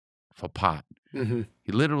pot. For pot.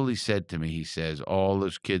 He literally said to me, he says, all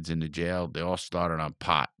those kids in the jail, they all started on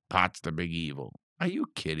pot. Pot's the big evil. Are you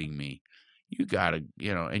kidding me? You gotta,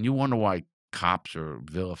 and you wonder why cops are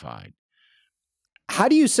vilified. How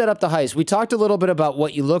do you set up the heist? We talked a little bit about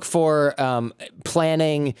what you look for,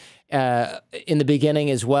 planning in the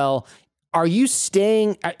beginning as well. Are you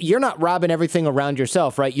you're not robbing everything around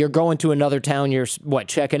yourself, right? You're going to another town. You're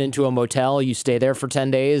checking into a motel. You stay there for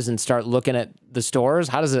 10 days and start looking at the stores.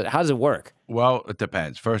 How does it work? Well, it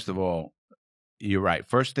depends. First of all, you're right.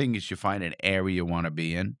 First thing is you find an area you want to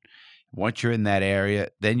be in. Once you're in that area,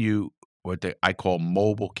 then I call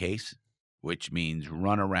mobile case, which means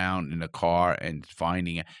run around in a car and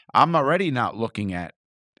finding it. I'm already not looking at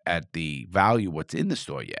the value what's in the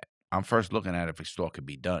store yet. I'm first looking at if a store could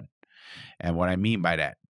be done. And what I mean by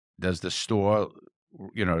that, does the store,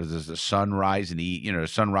 does the sun rise in the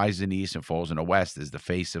sun rises in the east and falls in the west? Is the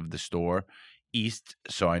face of the store east,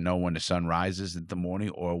 so I know when the sun rises in the morning,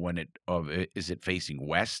 or is it facing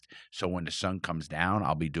west, so when the sun comes down,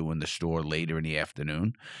 I'll be doing the store later in the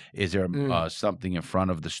afternoon? Is there something in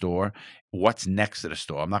front of the store? What's next to the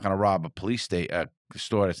store? I'm not going to rob a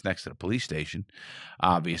store that's next to the police station,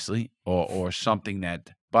 obviously, or something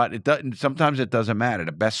that. But it doesn't. Sometimes it doesn't matter.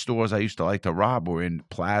 The best stores I used to like to rob were in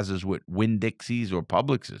plazas with Winn-Dixies or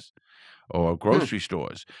Publixes, or grocery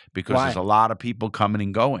stores because Why? there's a lot of people coming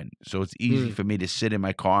and going. So it's easy Hmm. for me to sit in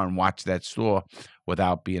my car and watch that store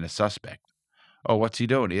without being a suspect. Oh, what's he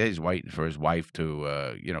doing? He's waiting for his wife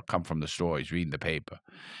to, come from the store. He's reading the paper,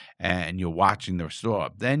 and you're watching the store.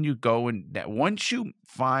 Then you go and once you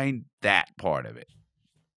find that part of it,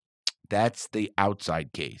 that's the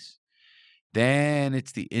outside case. Then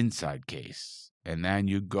it's the inside case, and then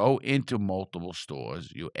you go into multiple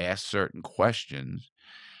stores. You ask certain questions.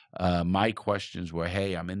 My questions were,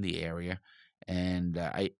 "Hey, I'm in the area, and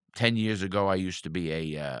 10 years ago I used to be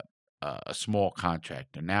a small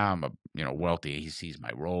contractor. Now I'm wealthy. He sees my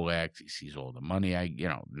Rolex. He sees all the money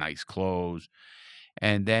nice clothes."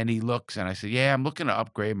 And then he looks, and I said, "Yeah, I'm looking to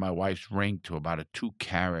upgrade my wife's ring to about a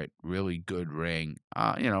 2-carat, really good ring.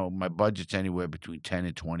 My budget's anywhere between 10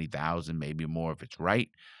 and 20,000, maybe more if it's right.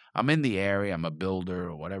 I'm in the area. I'm a builder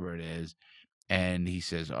or whatever it is." And he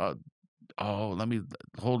says, "Oh, let me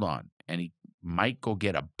hold on." And he might go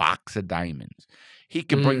get a box of diamonds. He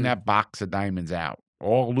can bring Mm. that box of diamonds out,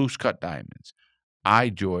 all loose cut diamonds.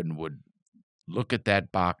 Jordan, would look at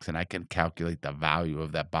that box, and I can calculate the value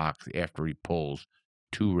of that box after he pulls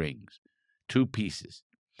 2 rings, 2 pieces.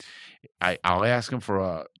 I'll ask him for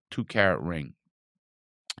a 2-carat ring.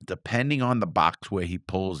 Depending on the box where he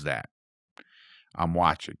pulls that, I'm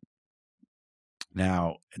watching.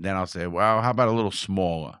 Now, and then I'll say, "Well, how about a little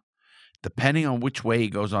smaller?" Depending on which way he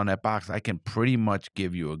goes on that box, I can pretty much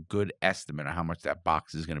give you a good estimate of how much that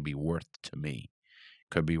box is going to be worth to me.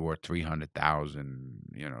 Could be worth 300,000,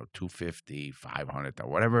 250, 500,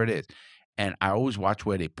 whatever it is. And I always watch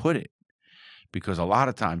where they put it because a lot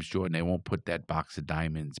of times, Jordan, they won't put that box of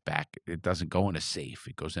diamonds back. It doesn't go in a safe.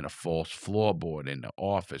 It goes in a false floorboard in the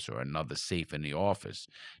office or another safe in the office.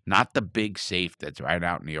 Not the big safe that's right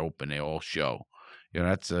out in the open. They all show.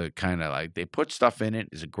 That's a kind of like they put stuff in it.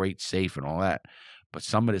 It's a great safe and all that. But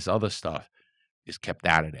some of this other stuff is kept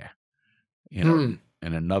out of there, Hmm.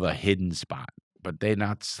 in another hidden spot. But they're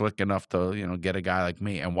not slick enough to, get a guy like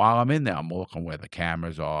me. And while I'm in there, I'm looking where the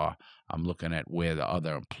cameras are. I'm looking at where the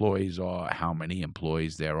other employees are, how many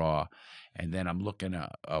employees there are. And then I'm looking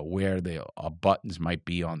at where the buttons might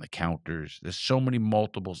be on the counters. There's so many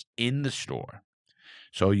multiples in the store.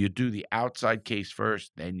 So you do the outside case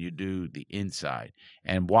first, then you do the inside.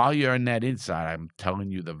 And while you're in that inside, I'm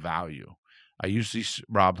telling you the value. I usually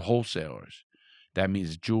rob wholesalers. That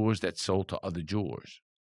means jewelers that sold to other jewelers.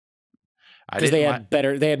 Because they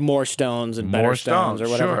had more stones and better more stones or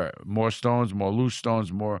whatever. Sure, more stones, more loose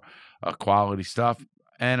stones, more quality stuff.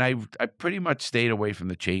 And I pretty much stayed away from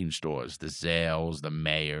the chain stores, the Zales, the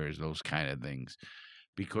Mayors, those kind of things,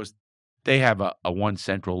 because they have a one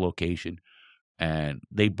central location. And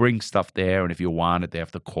they bring stuff there, and if you want it, they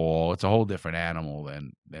have to call. It's a whole different animal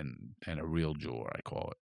than a real jeweler, I call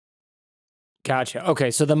it. Gotcha. Okay,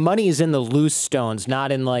 so the money is in the loose stones,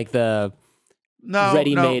 not in like the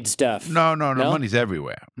ready-made stuff. No. Money's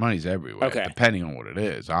everywhere. Money's everywhere. Okay. Depending on what it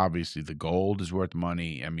is. Obviously, the gold is worth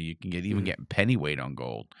money. I mean, you can get pennyweight on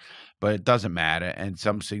gold, but it doesn't matter. And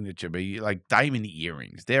some signature, but like diamond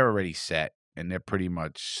earrings, they're already set. And they're pretty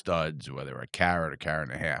much studs, whether a carat or carat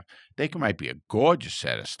and a half. Might be a gorgeous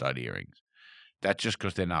set of stud earrings. That's just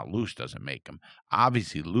because they're not loose doesn't make them.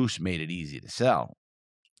 Obviously, loose made it easy to sell.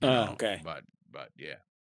 Okay. But yeah.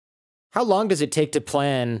 How long does it take to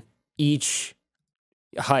plan each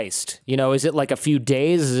heist? Is it like a few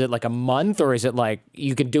days? Is it like a month? Or is it like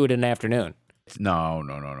you can do it in an afternoon? No.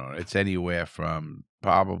 It's anywhere from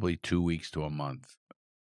probably 2 weeks to a month.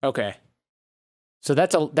 Okay. So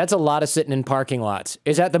that's a lot of sitting in parking lots.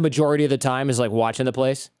 Is that the majority of the time is like watching the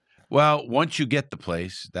place? Well, once you get the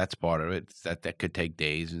place, that's part of it. That could take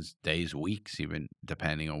days, weeks, even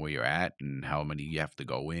depending on where you're at and how many you have to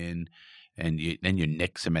go in. And then you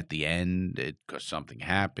nix them at the end because something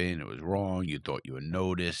happened. It was wrong. You thought you were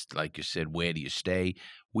noticed. Like you said, where do you stay?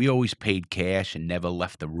 We always paid cash and never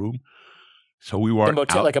left the room. So we weren't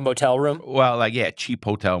out. Like a motel room? Well, cheap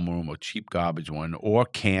hotel room or cheap garbage one, or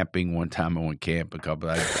camping. One time I went camping a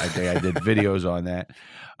couple. I think I did videos on that.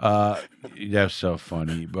 That's so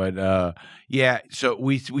funny. But so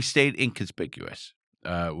we stayed inconspicuous.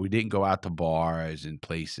 We didn't go out to bars and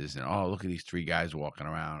places and look at these 3 guys walking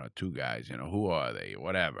around or 2 guys. Who are they?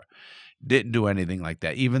 Whatever. Didn't do anything like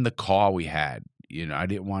that. Even the car we had. I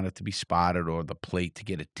didn't want it to be spotted or the plate to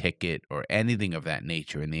get a ticket or anything of that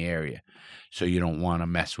nature in the area. So you don't want to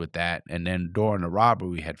mess with that. And then during the robbery,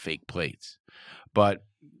 we had fake plates. But,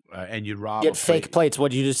 and you'd rob Get fake plates.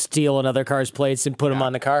 Would you just steal another car's plates and put them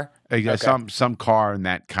on the car? Okay. Some car in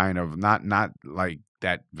that kind of, not like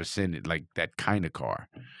that vicinity, like that kind of car.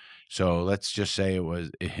 So let's just say it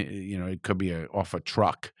was, it could be off a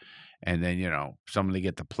truck. And then, somebody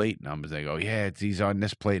get the plate numbers. They go, yeah, he's on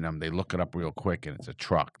this plate number. They look it up real quick, and it's a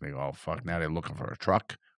truck. They go, oh, fuck, now they're looking for a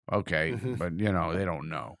truck? Okay, but, they don't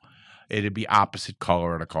know. It'd be opposite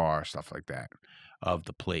color of the car, stuff like that, of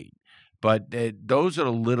the plate. But those are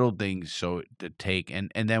the little things to take.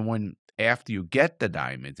 And then after you get the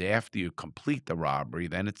diamonds, after you complete the robbery,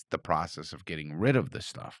 then it's the process of getting rid of the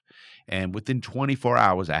stuff. And within 24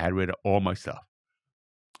 hours, I had rid of all my stuff.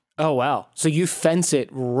 Oh, wow. So you fence it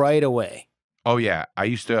right away. Oh, yeah.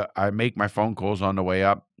 I make my phone calls on the way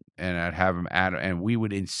up, and I'd have them and we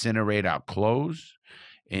would incinerate our clothes,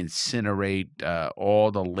 incinerate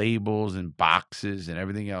all the labels and boxes and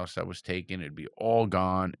everything else that was taken. It'd be all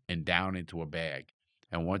gone and down into a bag.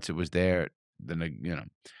 And once it was there, the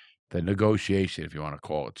negotiation, if you want to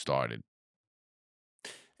call it, started.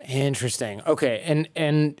 Interesting. Okay.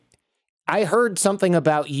 And I heard something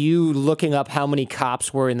about you looking up how many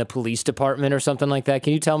cops were in the police department or something like that.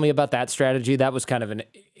 Can you tell me about that strategy? That was kind of an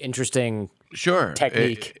interesting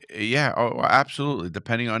technique. Yeah. Oh, absolutely.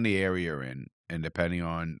 Depending on the area you're in, and depending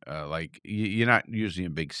on, you're not usually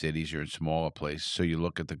in big cities, you're in smaller places. So you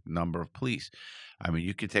look at the number of police. I mean,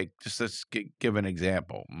 you could let's give an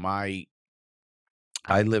example. I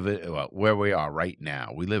live where we are right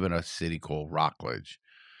now. We live in a city called Rockledge.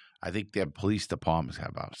 I think their police departments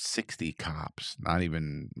have about 60 cops,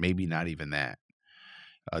 maybe not even that.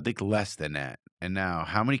 I think less than that. And now,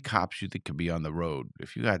 how many cops you think could be on the road?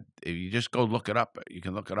 If you just go look it up, you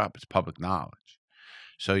can look it up. It's public knowledge.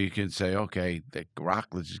 So you can say, okay, the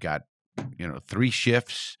Rockledge has got, 3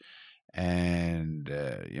 shifts and,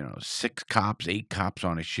 6 cops, 8 cops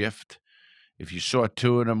on a shift. If you saw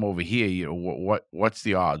 2 of them over here, what's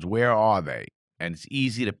the odds? Where are they? And it's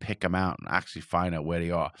easy to pick them out and actually find out where they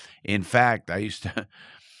are. In fact, I used to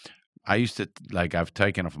I've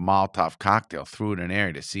taken a Molotov cocktail, threw it in an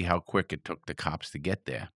area to see how quick it took the cops to get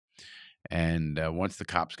there. And once the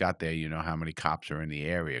cops got there, you know how many cops are in the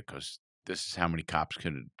area, because this is how many cops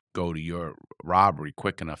could go to your robbery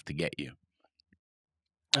quick enough to get you.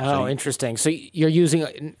 Oh, interesting. So you're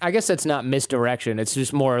using, I guess that's not misdirection. It's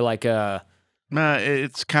just more like a...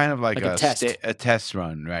 it's kind of like a test. A test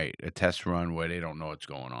run, right? A test run where they don't know what's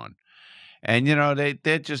going on. And,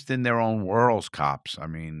 they're just in their own worlds, cops. I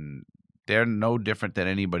mean, they're no different than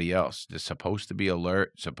anybody else. They're supposed to be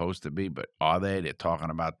alert, but are they? They're talking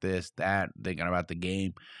about this, that, thinking about the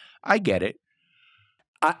game. I get it.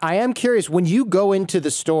 I am curious, when you go into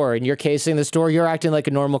the store and you're casing the store, you're acting like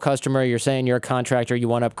a normal customer, you're saying you're a contractor, you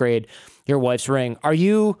want to upgrade your wife's ring. Are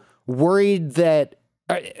you worried that,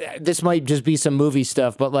 this might just be some movie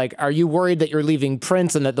stuff, but are you worried that you're leaving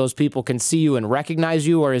prints and that those people can see you and recognize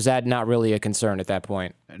you, or is that not really a concern at that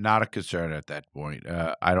point? Not a concern at that point.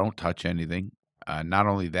 I don't touch anything. Not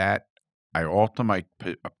only that, I alter my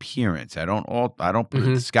appearance. I don't put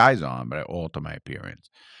a disguise on, but I alter my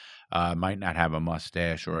appearance. I might not have a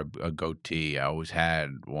mustache or a goatee. I always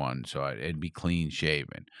had one, so it'd be clean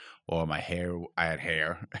shaven. Or my hair, I had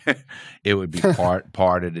hair. It would be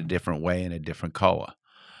parted a different way in a different color.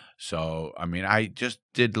 So, I mean, I just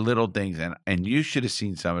did little things, and you should have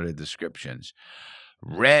seen some of the descriptions.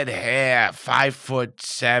 Red hair,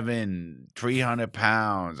 5'7", 300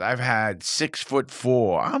 pounds. I've had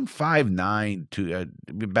 6'4". I'm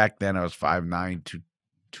 5'9". Back then I was 5'9",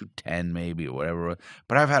 210 maybe, or whatever.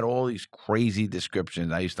 But I've had all these crazy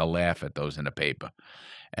descriptions. I used to laugh at those in the paper.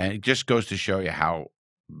 And it just goes to show you how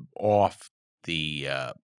off the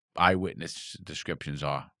eyewitness descriptions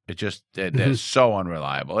are. It just, they're so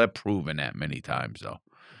unreliable. They're proven that many times, though.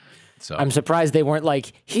 So I'm surprised they weren't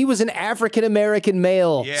like, he was an African-American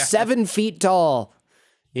male, 7 feet tall.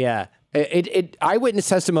 Yeah. Eyewitness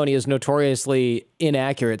testimony is notoriously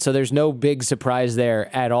inaccurate, so there's no big surprise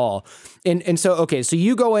there at all. And so, okay, so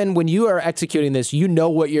you go in, when you are executing this, you know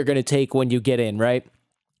what you're going to take when you get in, right?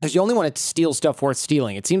 Because you only want to steal stuff worth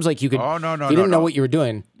stealing. It seems like you could. Oh, no. You didn't know what you were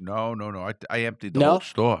doing. No. I emptied the whole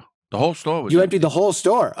store. The whole store was. You emptied the whole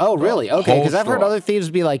store. Oh, really? Okay, because I've heard other thieves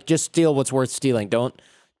be like, just steal what's worth stealing. Don't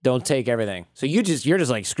take everything. So you're just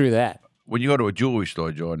like, screw that. When you go to a jewelry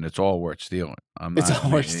store, Jordan, it's all worth stealing. It's all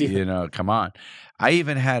worth stealing. Come on. I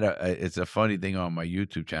even had it's a funny thing on my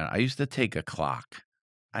YouTube channel. I used to take a clock.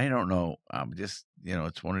 I don't know. Just,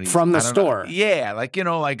 it's one of these. From the store. Yeah.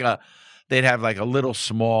 They'd have like a little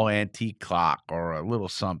small antique clock or a little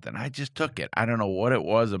something. I just took it. I don't know what it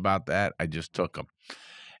was about that. I just took them.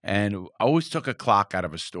 And I always took a clock out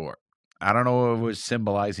of a store. I don't know if it was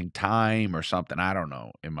symbolizing time or something. I don't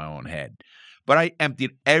know in my own head. But I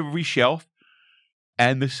emptied every shelf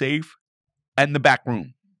and the safe and the back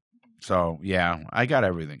room. So, yeah, I got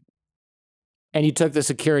everything. And you took the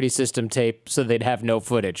security system tape so they'd have no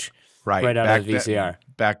footage right out of the VCR.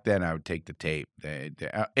 back then I would take the tape.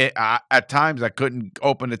 At times I couldn't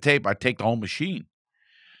open the tape. I'd take the whole machine.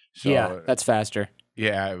 So Yeah, that's faster.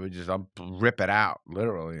 yeah, I would just rip it out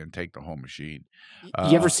literally and take the whole machine.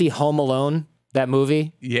 You ever see Home Alone, that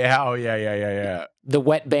movie? Yeah, oh yeah. The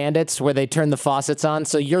Wet Bandits, where they turn the faucets on.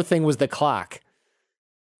 So your thing was the clock.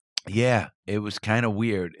 Yeah, it was kind of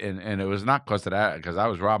weird, and it was not because of that, because I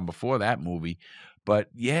was robbing before that movie, but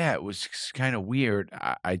yeah, it was kind of weird.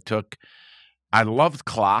 I loved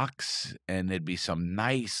clocks, and there'd be some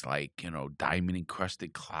nice, like, diamond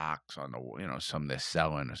encrusted clocks on some they're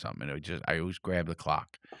selling or something. I always grab the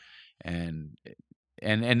clock, and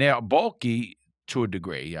they're bulky to a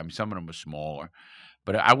degree. I mean, some of them are smaller,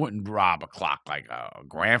 but I wouldn't rob a clock like a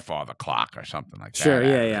grandfather clock or something like that. Sure,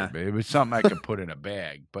 yeah. It was something I could put in a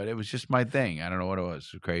bag, but it was just my thing. I don't know what it was.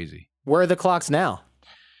 It was crazy. Where are the clocks now?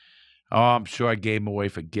 Oh, I'm sure I gave them away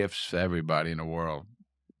for gifts for everybody in the world.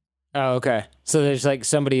 Oh, okay. So there's like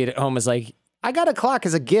somebody at home is like, I got a clock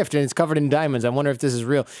as a gift and it's covered in diamonds. I wonder if this is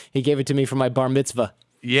real. He gave it to me for my bar mitzvah.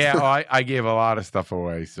 Yeah, I gave a lot of stuff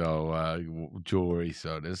away, so jewelry.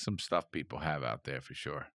 So there's some stuff people have out there for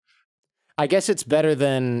sure. I guess it's better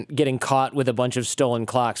than getting caught with a bunch of stolen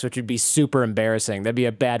clocks, which would be super embarrassing. That'd be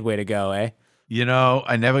a bad way to go, eh?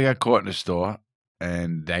 I never got caught in a store,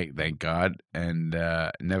 and thank God, and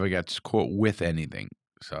never got caught with anything.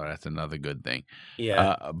 So that's another good thing.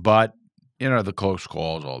 Yeah. But the close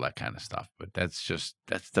calls, all that kind of stuff. But that's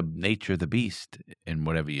the nature of the beast in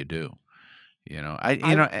whatever you do.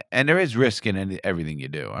 And there is risk in everything you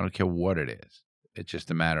do. I don't care what it is. It's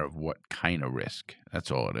just a matter of what kind of risk.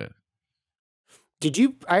 That's all it is.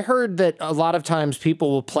 I heard that a lot of times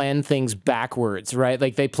people will plan things backwards, right?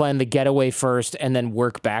 Like they plan the getaway first and then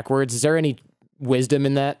work backwards. Is there any wisdom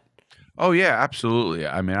in that? Oh, yeah, absolutely.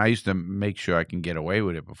 I mean, I used to make sure I can get away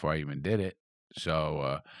with it before I even did it.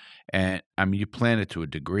 So, and I mean, you plan it to a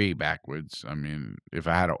degree backwards. I mean, if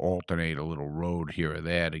I had to alternate a little road here or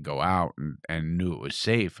there to go out and knew it was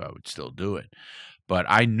safe, I would still do it. But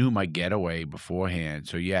I knew my getaway beforehand.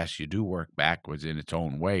 So, yes, you do work backwards in its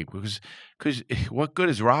own way because what good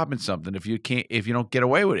is robbing something if you don't get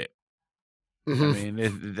away with it? Mm-hmm. I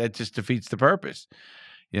mean, that just defeats the purpose.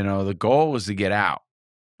 The goal was to get out.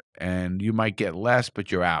 And you might get less,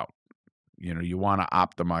 but you're out. You want to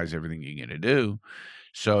optimize everything you're going to do.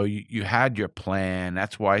 So you had your plan.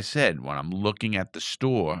 That's why I said when I'm looking at the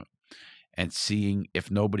store and seeing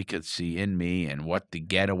if nobody could see in me and what the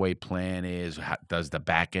getaway plan is, does the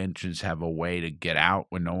back entrance have a way to get out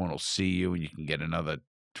when no one will see you and you can get another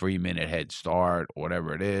 3-minute head start,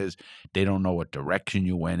 whatever it is. They don't know what direction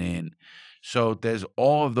you went in. So there's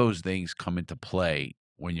all of those things come into play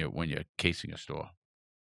when you're casing a store.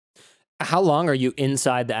 How long are you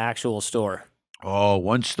inside the actual store? Oh,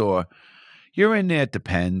 one store. You're in there, it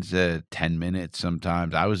depends, 10 minutes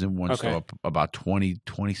sometimes. I was in one store about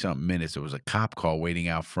 20-something minutes. There was a cop car waiting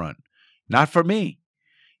out front. Not for me.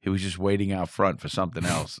 He was just waiting out front for something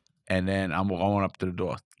else. And then I'm going up to the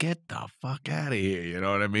door. Get the fuck out of here. You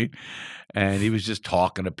know what I mean? And he was just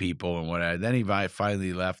talking to people and whatever. Then he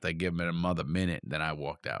finally left. I gave him another minute. Then I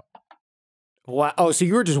walked out. Wow. Oh, so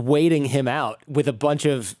you were just waiting him out with a bunch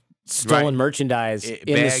of stolen merchandise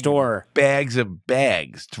in the store. Bags of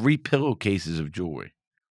bags. 3 pillowcases of jewelry.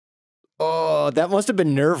 Oh, that must have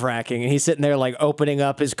been nerve-wracking. And he's sitting there like opening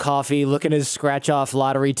up his coffee, looking at his scratch-off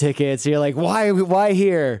lottery tickets. You're like, why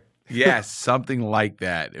here? Yes, something like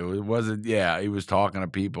that. It wasn't, he was talking to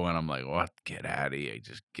people, and I'm like, what? Get out of here.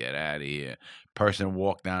 Just get out of here. Person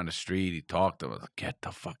walked down the street. He talked to him. I was like, get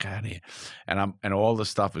the fuck out of here. And all the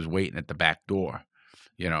stuff is waiting at the back door,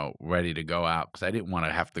 ready to go out because I didn't want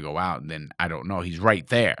to have to go out. And then, I don't know, he's right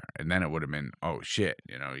there. And then it would have been, oh, shit,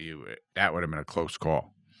 that would have been a close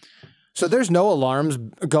call. So there's no alarms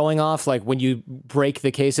going off like when you break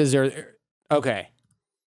the cases or okay.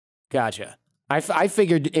 Gotcha. I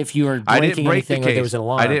figured if you were breaking anything or there was an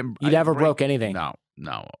alarm, you never broke anything.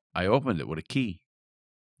 No. I opened it with a key.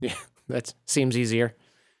 Yeah, that seems easier.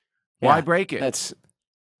 Why break it?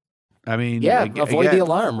 Avoid the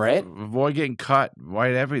alarm, right? Avoid getting cut.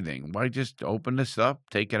 Avoid everything. Why just open this up,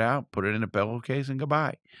 take it out, put it in a pillowcase, and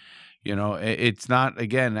goodbye. It's not,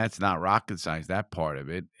 again, that's not rocket science, that part of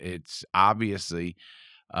it. It's obviously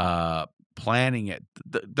planning it.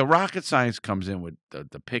 The rocket science comes in with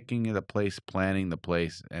the picking of the place, planning the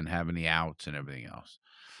place, and having the outs and everything else.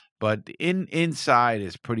 But inside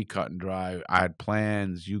is pretty cut and dry. I had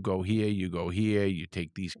plans. You go here, you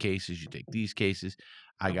take these cases, you take these cases.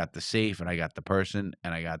 I got the safe, and I got the person,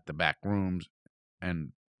 and I got the back rooms,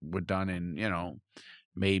 and we're done in,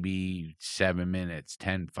 maybe 7 minutes,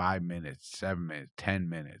 5 minutes, 7 minutes, 10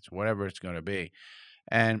 minutes, whatever it's going to be.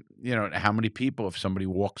 And, you know, how many people, if somebody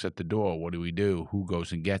walks at the door, what do we do? Who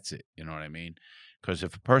goes and gets it? You know what I mean? Because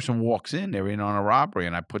if a person walks in, they're in on a robbery,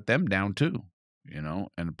 and I put them down too, you know,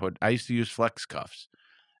 and I used to use flex cuffs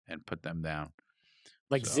and put them down.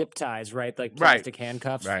 Like So, zip ties, right? Like right, plastic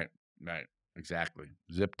handcuffs. right, exactly.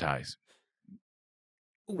 Zip ties.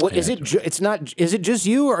 What is Yeah, it? It's not. Is it just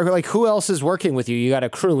you, or like who else is working with you? You got a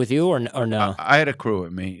crew with you, or no? I had a crew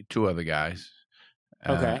with me, 2 other guys.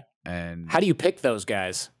 Okay. And How do you pick those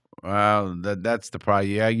guys? well, that's the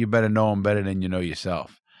problem. Yeah, you better know them better than you know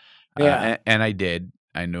yourself. Yeah. And I did.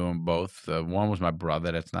 I knew them both. One was my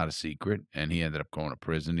brother. That's not a secret, and he ended up going to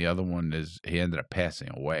prison. The other one he ended up passing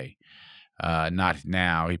away. Not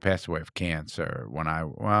now. He passed away of cancer when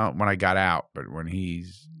I got out, but when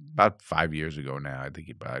he's about 5 years ago now, I think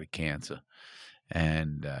he died of cancer,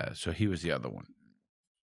 and so he was the other one.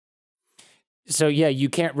 So yeah, you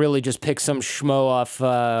can't really just pick some schmo off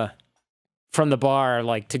from the bar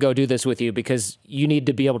like to go do this with you, because you need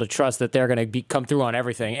to be able to trust that they're going to come through on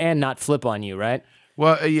everything and not flip on you, right?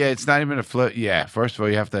 Well, yeah, it's not even a flip. Yeah, first of all,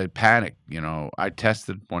 you have to panic. You know, I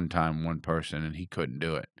tested one time one person, and he couldn't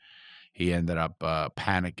do it. He ended up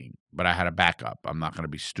panicking, but I had a backup. I'm not going to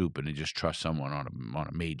be stupid and just trust someone on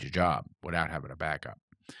a major job without having a backup.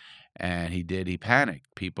 And he did. He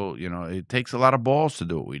panicked. People, you know, it takes a lot of balls to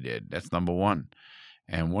do what we did. That's number one.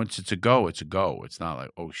 And once it's a go, it's a go. It's not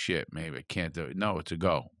like, oh shit, maybe I can't do it. No, it's a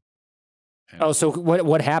go. And Oh, so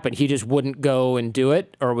what happened? He just wouldn't go and do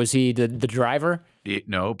it, or was he the driver?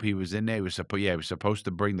 nope, he was in there. He was supposed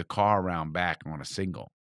to bring the car around back on a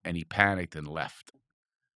single, and he panicked and left.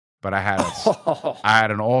 But I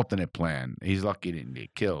had an alternate plan. He's lucky he didn't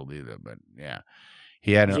get killed either. But yeah,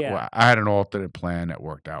 Yeah. I had an alternate plan that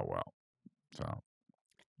worked out well. So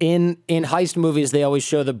In heist movies, they always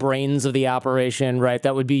show the brains of the operation, right?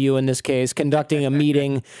 That would be you in this case, conducting a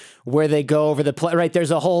meeting where they go over the right.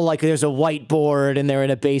 There's a whole there's a whiteboard and they're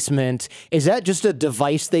in a basement. Is that just a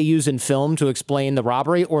device they use in film to explain the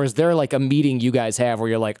robbery, or is there like a meeting you guys have where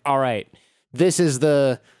you're like, all right, this is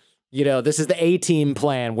the A-team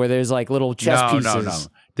plan where there's like little chess pieces?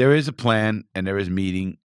 No. There is a plan, and there is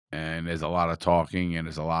meeting, and there's a lot of talking, and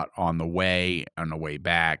there's a lot on the way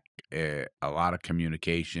back. A lot of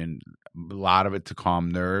communication, a lot of it to calm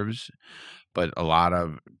nerves, but a lot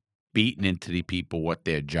of beating into the people what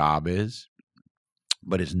their job is.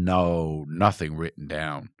 But it's nothing written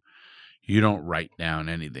down. You don't write down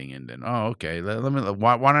anything, and then okay, let me.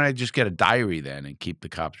 Why don't I just get a diary then and keep the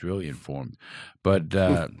cops really informed? But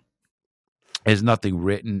there's nothing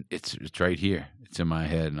written. It's right here. It's in my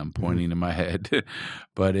head, and I'm pointing to my head,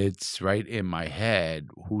 but it's right in my head.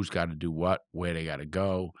 Who's got to do what? Where they got to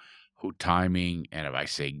go? Who timing? And if I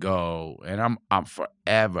say go, and I'm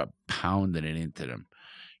forever pounding it into them.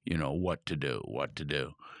 You know what to do.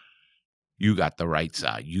 You got the right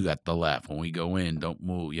side. You got the left. When we go in, don't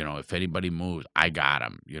move. You know, if anybody moves, I got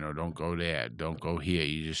them. You know, don't go there. Don't go here.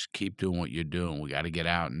 You just keep doing what you're doing. We got to get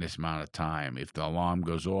out in this amount of time. If the alarm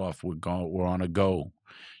goes off, we're on a go.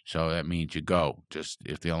 So that means you go. Just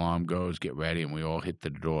if the alarm goes, get ready, and we all hit the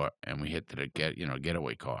door, and we hit the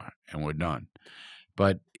getaway car, and we're done.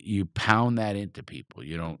 But you pound that into people.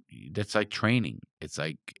 You don't. That's like training. It's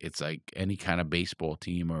like any kind of baseball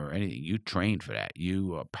team or anything. You train for that.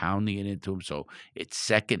 You are pounding it into him, so it's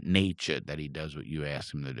second nature that he does what you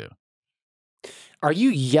ask him to do. Are you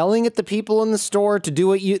yelling at the people in the store to do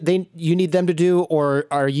what you need them to do, or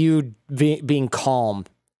are you being calm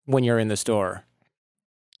when you're in the store?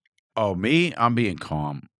 Oh, me? I'm being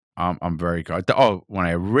calm. I'm very calm. When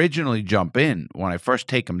I originally jump in, when I first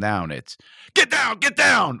take them down, it's get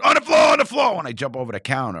down on the floor. When I jump over the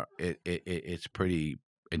counter, it's pretty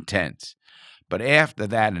intense. But after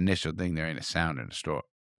that initial thing, there ain't a sound in the store.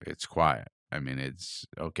 It's quiet. I mean, it's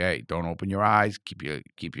okay. Don't open your eyes. Keep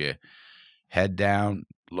your head down.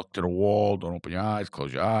 Look to the wall. Don't open your eyes.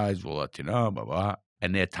 Close your eyes. We'll let you know. Blah blah.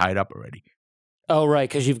 And they're tied up already. Oh, right,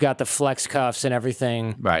 because you've got the flex cuffs and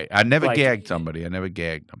everything. Right. I never gagged somebody. I never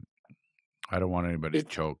gagged them. I don't want anybody to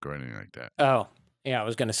choke or anything like that. Oh, yeah, I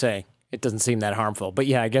was going to say, it doesn't seem that harmful. But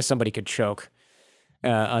yeah, I guess somebody could choke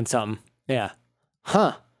on something. Yeah.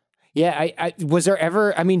 Huh. Yeah, I was there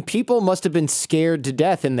ever, I mean, people must have been scared to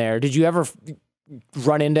death in there. Did you ever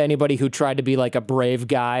run into anybody who tried to be like a brave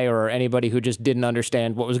guy, or anybody who just didn't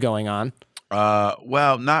understand what was going on?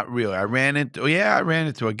 Well, not really. I ran into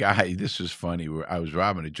a guy. This was funny. I was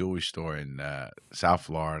robbing a jewelry store in South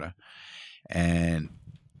Florida, and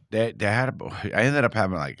I ended up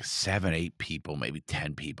having like 7, 8 people, maybe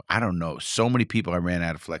 10 people. I don't know. So many people. I ran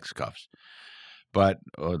out of flex cuffs. But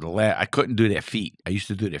I couldn't do their feet. I used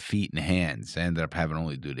to do their feet and hands. I ended up having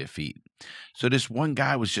only do their feet. So this one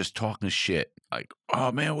guy was just talking shit. Like,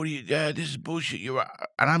 oh, man, what are you, this is bullshit.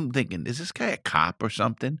 And I'm thinking, is this guy a cop or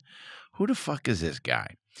something? Who the fuck is this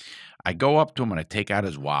guy? I go up to him and I take out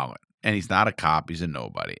his wallet. And he's not a cop. He's a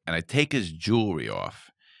nobody. And I take his jewelry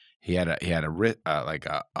off. He had a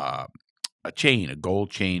chain, a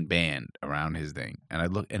gold chain band around his thing. And I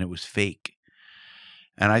looked, and it was fake.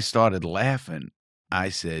 And I started laughing. I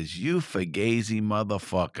says, "You fugazi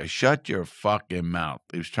motherfucker, shut your fucking mouth."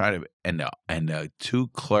 He was trying to, and the two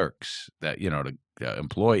clerks that, the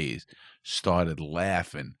employees started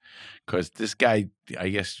laughing because this guy, I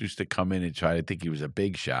guess, used to come in and try to think he was a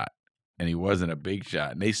big shot, and he wasn't a big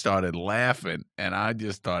shot. And they started laughing, and I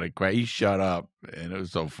just started crying. He shut up, and it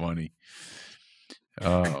was so funny.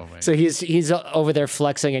 Oh, man. So he's over there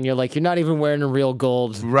flexing, and you're like, you're not even wearing a real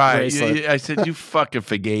gold bracelet. I said, you fucking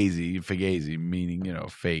fugazi, meaning,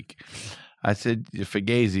 fake. I said,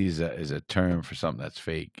 fugazi is a term for something that's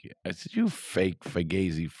fake. I said, you fake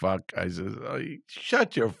fugazi fuck. I said, oh,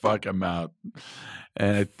 shut your fucking mouth.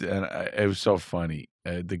 And it was so funny.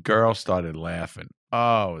 The girl started laughing.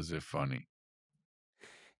 Oh, was it funny?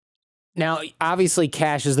 Now, obviously,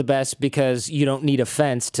 cash is the best because you don't need a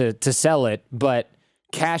fence to sell it, but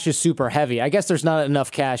cash is super heavy. I guess there's not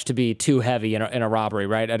enough cash to be too heavy in a robbery,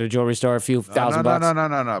 right? At a jewelry store, a few thousand bucks?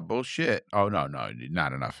 No. Bullshit. Oh, no,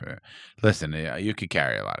 not enough. Listen, you could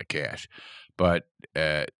carry a lot of cash. But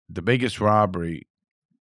the biggest robbery,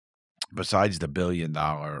 besides the $1 billion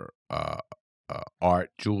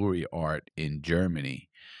jewelry art in Germany,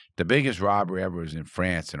 the biggest robbery ever was in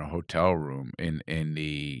France in a hotel room in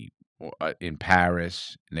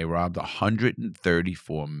Paris, and they robbed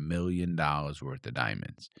 $134 million worth of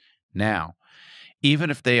diamonds. Now, even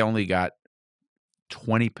if they only got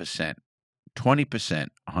 20%,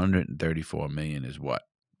 134 million is what?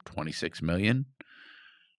 26 million?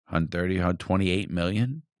 128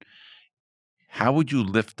 million? How would you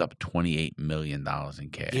lift up $28 million in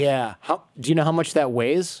cash? Yeah. Do you know how much that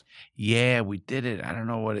weighs? Yeah, we did it. I don't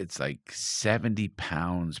know what it's like, 70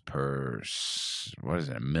 pounds per, what is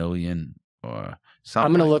it, a million or something?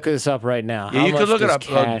 I'm going to look this up right now. Yeah, you can look it up.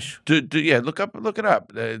 Cash look it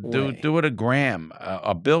up. Do it a gram.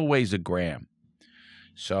 A bill weighs a gram.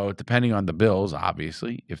 So depending on the bills,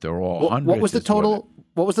 obviously, if they're all hundreds. What was the total?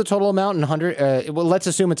 What was the total amount in $100? Well, let's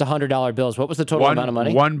assume it's $100 bills. What was the total amount of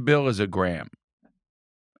money? One bill is a gram.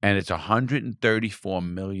 And it's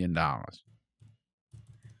 $134 million.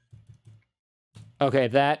 Okay,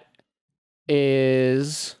 that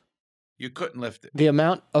is... You couldn't lift it. The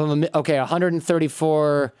amount of... Okay,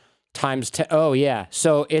 134 times 10... Oh, yeah.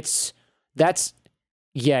 So that's...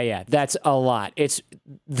 Yeah, that's a lot.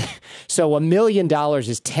 So $1 million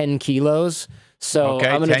is 10 kilos. So okay,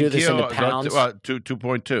 I'm going to do this into pounds.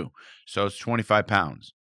 2.2. So it's 25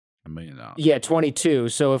 pounds. $1 million. Yeah, 22.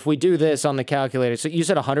 So if we do this on the calculator, so you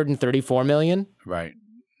said 134 million? Right.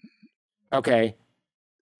 Okay.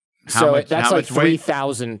 That's like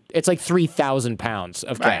 3,000. It's like 3,000 pounds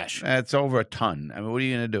of cash. That's over a ton. I mean, what are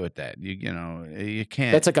you going to do with that? You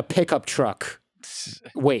can't. That's like a pickup truck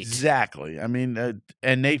weight. Exactly. I mean,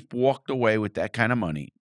 and they walked away with that kind of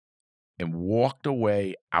money and walked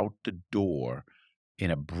away out the door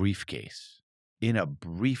in a briefcase.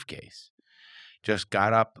 Just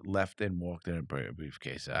got up, left, and walked in a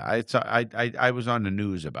briefcase. I was on the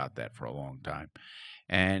news about that for a long time.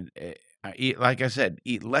 And like I said,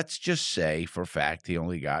 let's just say for a fact he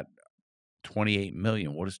only got 28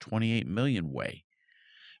 million. What does 28 million weigh?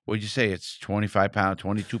 What'd you say? It's 25 pounds,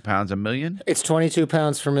 22 pounds a million? It's 22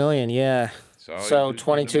 pounds per million, yeah. So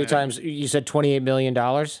 22 times, you said $28 million?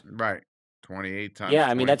 Right. 28 times. Yeah,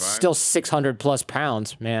 I mean, 25. that's still 600 plus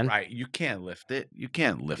pounds, man. Right. You can't lift it. You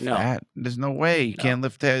can't lift that. There's no way you can't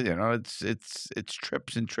lift that. It's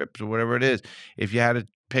trips and trips or whatever it is. If you had to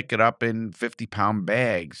pick it up in 50-pound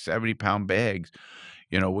bags, 70-pound bags,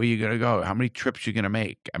 where are you going to go? How many trips you going to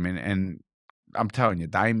make? I mean, and I'm telling you,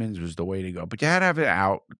 diamonds was the way to go. But you had to have it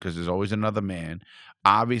out because there's always another man.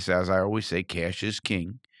 Obviously, as I always say, cash is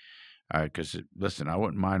king. Because, listen, I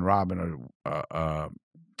wouldn't mind robbing a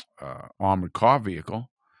armored car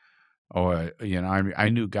vehicle, or I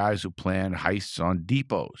knew guys who planned heists on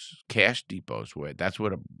depots, cash depots, where that's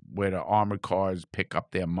where the armored cars pick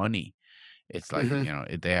up their money. It's like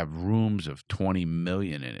they have rooms of 20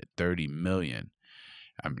 million in it, 30 million.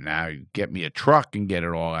 I mean, now you get me a truck and get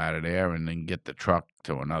it all out of there, and then get the truck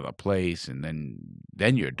to another place, and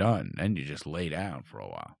then you're done. Then you just lay down for a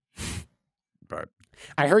while. But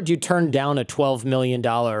I heard you turned down a $12 million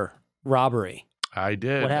robbery. I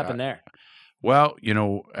did. What happened there? Well,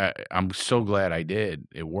 I'm so glad I did.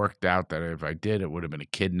 It worked out that if I did, it would have been a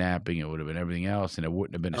kidnapping. It would have been everything else, and it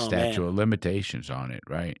wouldn't have been a Oh statute man. of limitations on it,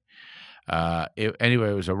 right?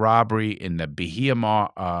 Anyway, it was a robbery in the Bahia,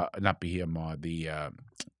 not Bahia,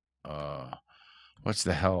 uh, what's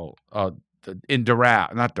the hell? In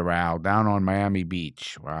Doral, not Doral, down on Miami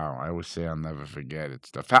Beach. Wow, I always say I'll never forget.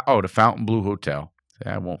 It's the Fountain Blue Hotel.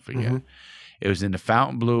 I won't forget. Hmm. It was in the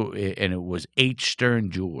Fountain Blue, and it was H.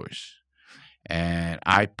 Stern Jewelers. And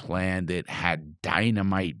I planned it, had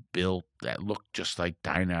dynamite built that looked just like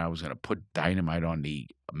dynamite. I was going to put dynamite on the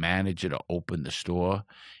manager to open the store,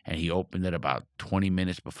 and he opened it about 20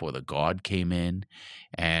 minutes before the guard came in,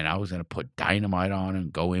 and I was going to put dynamite on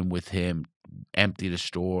him, go in with him, empty the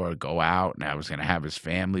store, go out, and I was going to have his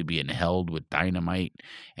family being held with dynamite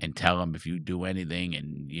and tell him if you do anything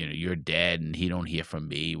and you're dead and he don't hear from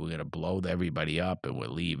me, we're going to blow everybody up and we're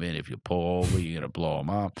leaving. If you pull over, you're going to blow him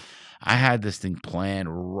up. I had this thing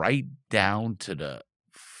planned right down to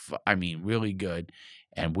really good.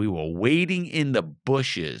 And we were waiting in the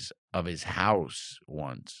bushes of his house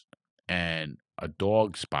once, and a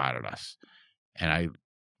dog spotted us. And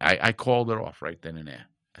I called it off right then and there.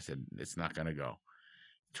 I said, it's not going to go.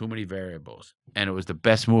 Too many variables. And it was the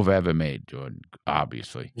best move I ever made, Jordan,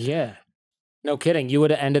 obviously. Yeah. No kidding. You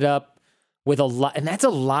would have ended up with a lot, and that's a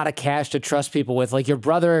lot of cash to trust people with. Like your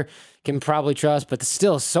brother can probably trust, but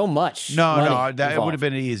still so much. No, money it would have involved.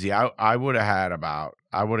 been easy. I would have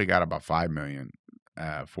got about 5 million,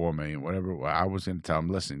 4 million, whatever. I was going to tell him,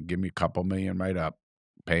 listen, give me a couple million right up.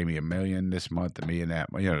 Pay me $1 million this month, $1 million that,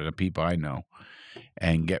 the people I know.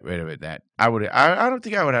 And get rid of it. I don't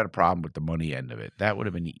think I would have had a problem with the money end of it. That would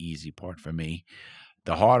have been the easy part for me.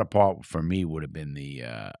 The harder part for me would have been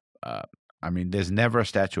there's never a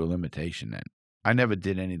statute of limitation then. I never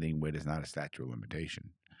did anything where there's not a statute of limitation.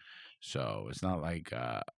 So it's not like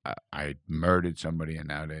I murdered somebody and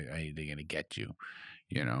now they're going to get you.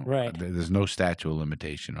 Right. There's no statute of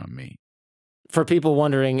limitation on me. For people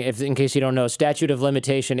wondering, in case you don't know, statute of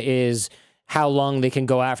limitation is how long they can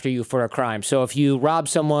go after you for a crime. So if you rob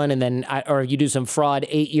someone and then, or you do some fraud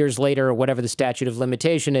 8 years later, or whatever the statute of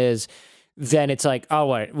limitation is, then it's like, oh,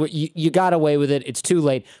 what? You got away with it. It's too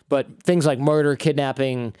late. But things like murder,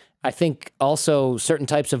 kidnapping, I think also certain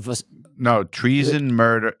types of... No, treason,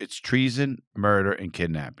 murder. It's treason, murder, and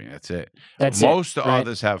kidnapping. That's it. That's Most it, right?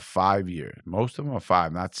 others have 5 years. Most of them are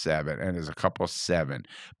 5, not 7. And there's a couple of 7.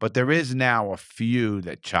 But there is now a few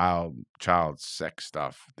that child sex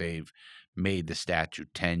stuff. They've made the statute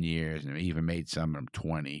 10 years and even made some of them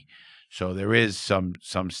 20. So there is some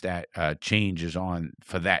changes on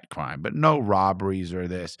for that crime, but no robberies or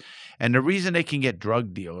this. And the reason they can get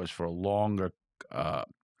drug dealers for a longer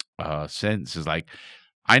sentence is like,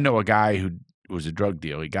 I know a guy who was a drug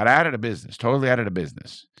dealer. He got out of the business, totally out of the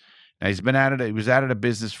business. Now he was out of the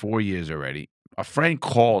business 4 years already. A friend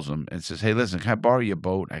calls him and says, hey, listen, can I borrow your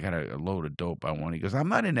boat? I got a load of dope I want. He goes, I'm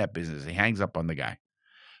not in that business. He hangs up on the guy.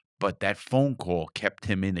 But that phone call kept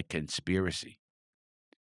him in a conspiracy.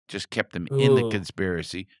 Just kept him in the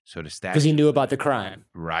conspiracy. So the statute... Because he knew about the crime.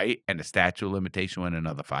 Right. And the statute of limitation went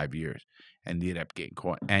another 5 years. And he ended up getting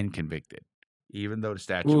caught and convicted. Even though the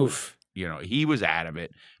statute... he was out of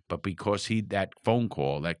it, but because that phone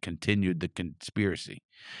call that continued the conspiracy,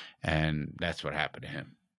 and that's what happened to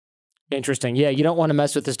him. Interesting. Yeah, you don't want to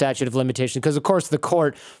mess with the statute of limitation because, of course,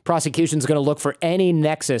 the prosecution is going to look for any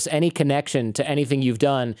nexus, any connection to anything you've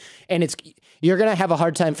done, and you're going to have a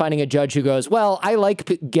hard time finding a judge who goes, well, I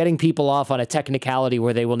like getting people off on a technicality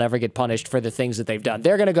where they will never get punished for the things that they've done.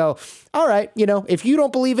 They're going to go, all right, if you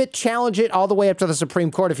don't believe it, challenge it all the way up to the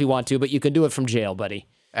Supreme Court if you want to, but you can do it from jail, buddy.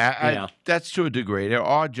 That's to a degree. There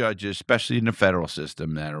are judges, especially in the federal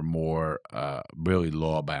system, that are more really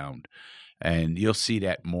law-bound. And you'll see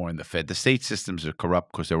that more in the Fed. The state systems are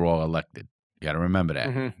corrupt because they're all elected. You got to remember that.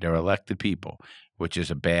 Mm-hmm. They're elected people, which is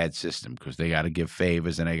a bad system because they got to give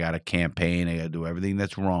favors and they got to campaign. They got to do everything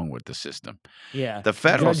that's wrong with the system. Yeah. The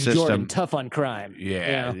federal Judge system... Jordan, tough on crime.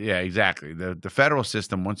 Yeah, exactly. The federal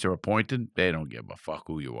system, once they're appointed, they don't give a fuck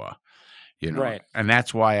who you are. Right. And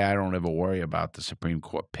that's why I don't ever worry about the Supreme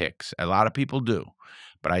Court picks. A lot of people do.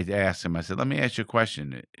 But I asked him, I said, let me ask you a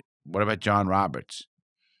question. What about John Roberts?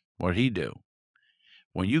 What'd he do?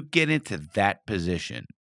 When you get into that position,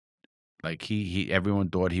 like everyone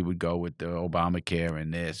thought he would go with the Obamacare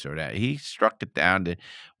and this or that. He struck it down to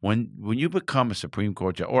when you become a Supreme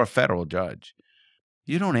Court judge or a federal judge,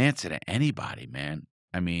 you don't answer to anybody, man.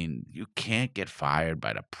 I mean, you can't get fired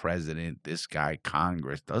by the president, this guy,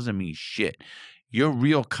 Congress. Doesn't mean shit. Your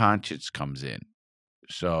real conscience comes in.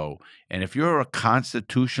 So, and if you're a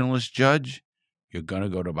constitutionalist judge, you're going to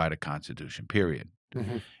go by the Constitution, period.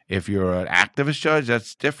 If you're an activist judge,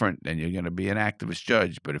 that's different. Then you're going to be an activist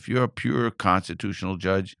judge. But if you're a pure constitutional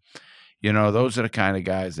judge, you know, those are the kind of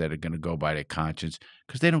guys that are going to go by their conscience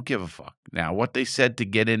because they don't give a fuck. Now, what they said to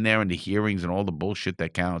get in there in the hearings and all the bullshit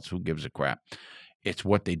that counts, who gives a crap? It's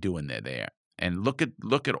what they do when they're there. And look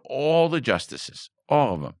at all the justices,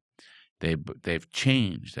 all of them. They've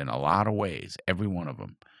changed in a lot of ways. Every one of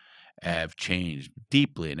them have changed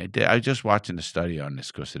deeply. And I was just watching a study on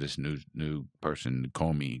this because of this new person,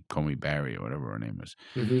 Comey Barry or whatever her name was,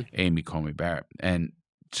 Amy Comey Barrett. And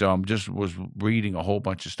so was reading a whole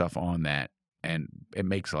bunch of stuff on that, and it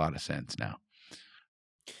makes a lot of sense now.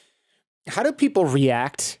 How do people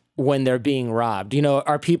react when they're being robbed? You know,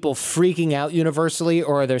 are people freaking out universally,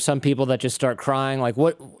 or are there some people that just start crying? Like,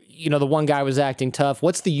 what, you know, the one guy was acting tough.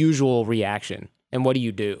 What's the usual reaction, and what do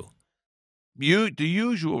you do? The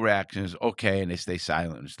usual reaction is okay, and they stay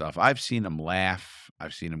silent and stuff. I've seen them laugh.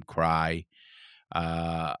 I've seen them cry.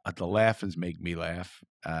 The laughings make me laugh.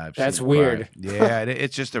 That's weird. Yeah,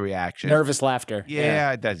 it's just a reaction. Nervous laughter.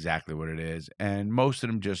 Yeah, that's exactly what it is. And most of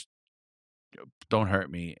them just don't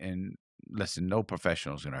hurt me. And listen, no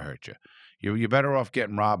professional is going to hurt you. You're better off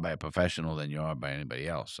getting robbed by a professional than you are by anybody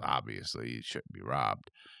else. Obviously, you shouldn't be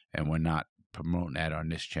robbed. And we're not promoting that on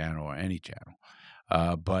this channel or any channel.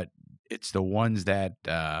 But it's the ones that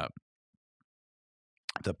the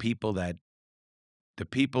people that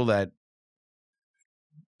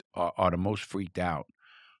are the most freaked out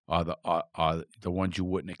are the ones you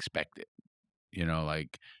wouldn't expect it. You know,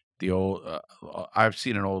 like the old. I've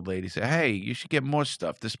seen an old lady say, "Hey, you should get more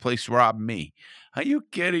stuff. This place robbed me." Are you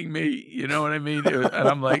kidding me? You know what I mean? And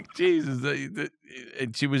I'm like, Jesus.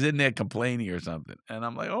 And she was in there complaining or something, and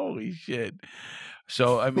I'm like, holy shit.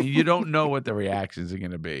 So I mean, you don't know what the reactions are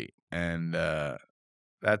going to be, and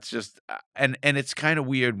that's just and it's kind of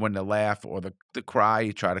weird when the laugh or the cry.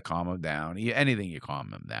 You try to calm them down. Anything you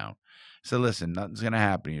calm them down. So listen, nothing's going to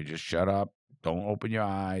happen. You just shut up. Don't open your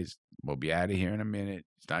eyes. We'll be out of here in a minute.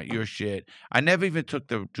 It's not your shit. I never even took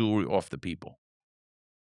the jewelry off the people.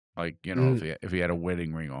 Like, you know, if he had a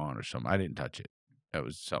wedding ring on or something, I didn't touch it. That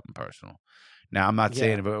was something personal. Now, I'm not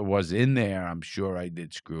saying if it was in there, I'm sure I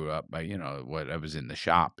did screw up. But, you know, whatever's in the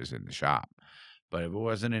shop is in the shop. But if it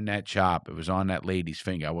wasn't in that shop, it was on that lady's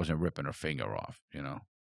finger. I wasn't ripping her finger off, you know?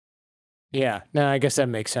 Yeah, no, I guess that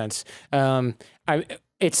makes sense.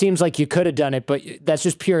 It seems like you could have done it, but that's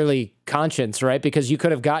just purely conscience, right? Because you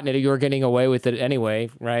could have gotten it, or you were getting away with it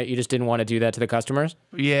anyway, right? You just didn't want to do that to the customers?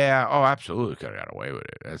 Yeah, oh, absolutely could have got away with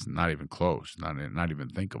it. That's not even close, not even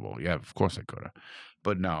thinkable. Yeah, of course I could have.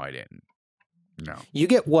 But no, I didn't. No. You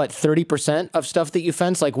get what, 30% of stuff that you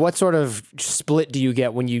fence? Like, what sort of split do you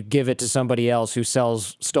get when you give it to somebody else who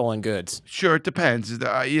sells stolen goods? Sure, it depends.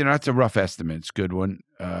 You know, that's a rough estimate. It's a good one.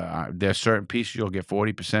 There's certain pieces you'll get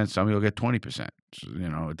 40%, some you'll get 20%. So, you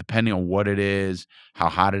know, depending on what it is, how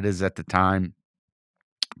hot it is at the time.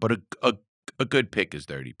 But a good pick is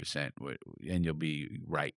 30%, and you'll be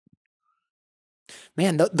right.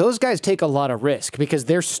 Man, those guys take a lot of risk because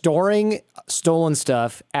they're storing stolen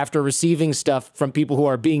stuff after receiving stuff from people who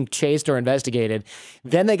are being chased or investigated.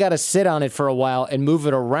 Then they got to sit on it for a while and move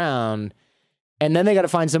it around. And then they got to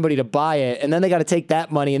find somebody to buy it. And then they got to take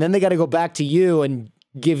that money. And then they got to go back to you and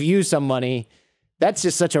give you some money. That's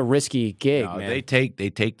just such a risky gig, man. They take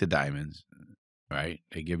the diamonds, right?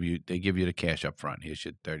 They give you the cash up front. Here's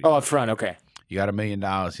your 30. Oh, up front, okay. You got $1 million.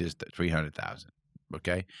 Here's 300,000.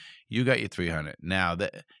 Okay, you got your 300. Now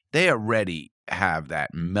they already have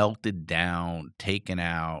that melted down, taken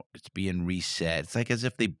out. It's being reset. It's like as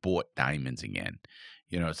if they bought diamonds again.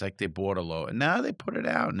 You know, it's like they bought a load, and now they put it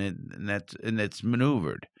out, and it's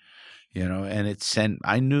maneuvered. You know, and it's sent.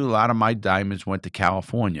 I knew a lot of my diamonds went to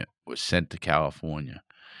California. Was sent to California,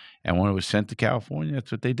 and when it was sent to California,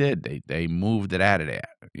 that's what they did. They moved it out of there.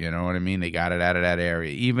 You know what I mean? They got it out of that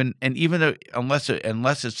area. Even though unless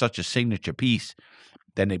it's such a signature piece.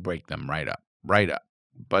 Then they break them right up.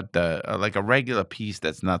 But like a regular piece,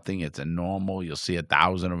 that's nothing. It's a normal. You'll see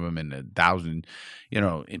 1,000 of them, and 1,000, you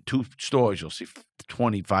know, in 2 stores, you'll see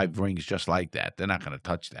 25 rings just like that. They're not going to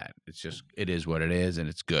touch that. It is what it is, and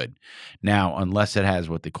it's good. Now, unless it has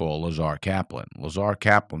what they call Lazar Kaplan. Lazar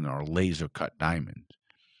Kaplan are laser cut diamonds.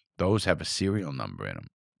 Those have a serial number in them.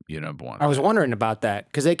 You number one. I was wondering about that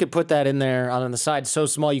because they could put that in there on the side so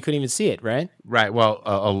small you couldn't even see it, right? Right. Well,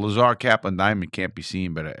 a Lazar Kaplan diamond can't be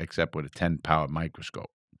seen except with a 10-power microscope.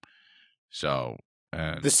 So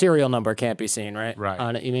the serial number can't be seen, right? Right.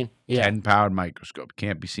 On it, you mean? Yeah. 10-power microscope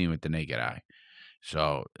can't be seen with the naked eye.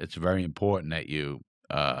 So it's very important that you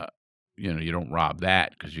you don't rob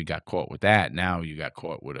that because you got caught with that. Now you got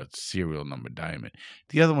caught with a serial number diamond.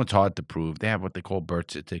 The other one's hard to prove. They have what they call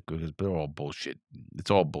birth certificates, but they're all bullshit.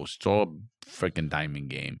 It's all bullshit. It's all freaking diamond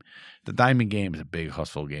game. The diamond game is a big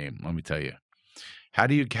hustle game. Let me tell you. How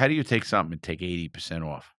do you take something and take 80%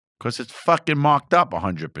 off? Because it's fucking marked up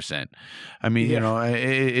 100%. I mean, Yeah.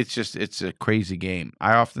 it's a crazy game.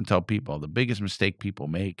 I often tell people the biggest mistake people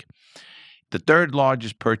make, the third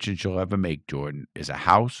largest purchase you'll ever make, Jordan, is a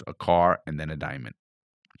house, a car, and then a diamond.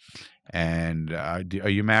 And are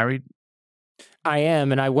you married? I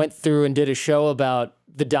am, and I went through and did a show about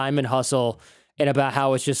the diamond hustle and about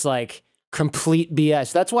how it's just like complete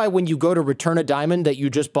BS. That's why when you go to return a diamond that you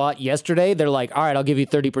just bought yesterday, they're like, all right, I'll give you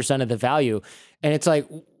 30% of the value. And it's like,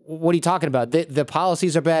 what are you talking about? The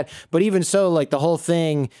policies are bad. But even so, like the whole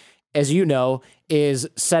thing, as you know, is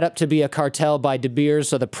set up to be a cartel by De Beers,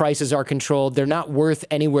 so the prices are controlled. They're not worth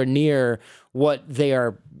anywhere near what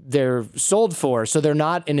they're sold for, so they're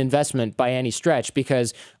not an investment by any stretch,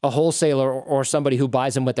 because a wholesaler or somebody who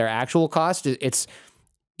buys them with their actual cost, it's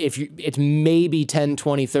maybe 10,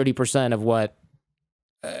 20, 30% of what,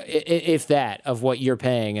 if that, of what you're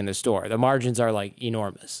paying in the store. The margins are like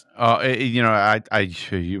enormous.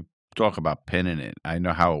 You talk about pinning it. I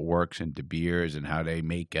know how it works in De Beers and how they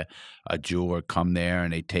make a jeweler come there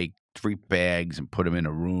and they take 3 bags and put them in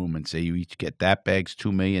a room and say, you each get that bag's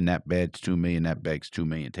 $2 million, that bag's $2 million, that bag's $2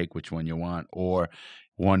 million. Take which one you want, or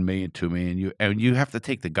 1 million, 2 million. You have to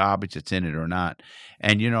take the garbage that's in it or not.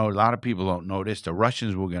 And a lot of people don't know this. The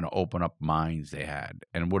Russians were going to open up mines they had,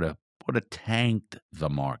 and would have tanked the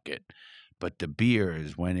market. But De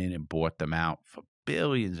Beers went in and bought them out for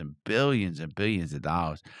billions and billions and billions of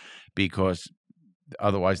dollars, because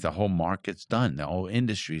otherwise the whole market's done. The whole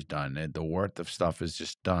industry's done. The worth of stuff is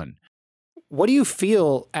just done. What do you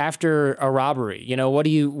feel after a robbery?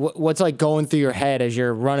 What's like going through your head as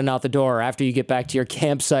you're running out the door after you get back to your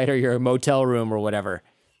campsite or your motel room or whatever?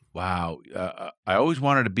 Wow. I always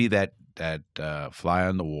wanted to be that fly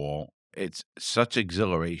on the wall. It's such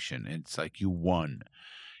exhilaration. It's like you won.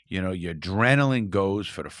 Your adrenaline goes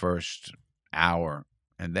for the first hour,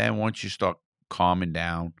 and then once you start calming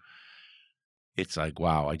down, it's like,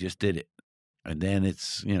 wow, I just did it. And then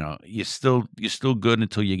it's, you're still good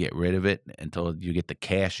until you get rid of it, until you get the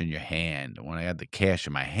cash in your hand. When I had the cash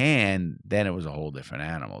in my hand, then it was a whole different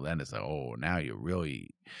animal. Then it's like, oh, now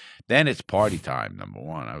then it's party time, number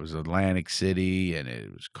one. I was Atlantic City, and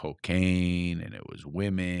it was cocaine, and it was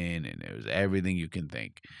women, and it was everything you can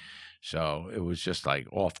think. So it was just like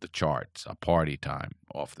off the charts, a party time,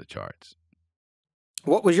 off the charts.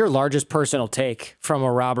 What was your largest personal take from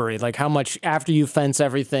a robbery? Like, how much, after you fence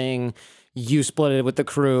everything, you split it with the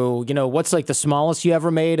crew? What's like the smallest you ever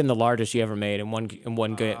made and the largest you ever made in one gig?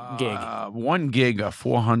 One gig,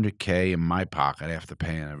 $400K in my pocket after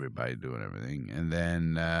paying everybody, doing everything, and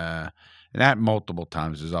then that multiple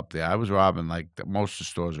times is up there. I was robbing most of the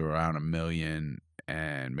stores were around $1 million,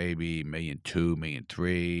 and maybe $1.2 million, $1.3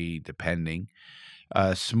 million, depending.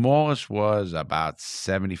 Smallest was about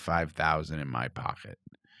 75,000 in my pocket.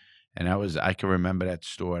 And I can remember that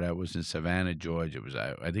store. That was in Savannah, Georgia. It was,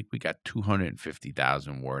 I think we got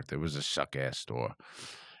 250,000 worth. It was a suck-ass store.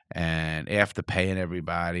 And after paying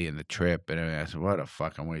everybody and the trip and everything, I said, what a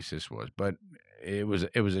fucking waste this was. But it was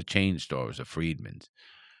a chain store. It was a Friedman's.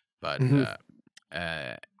 But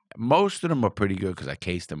most of them were pretty good because I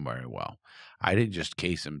cased them very well. I didn't just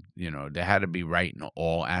case them, they had to be right in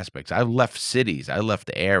all aspects. I left cities. I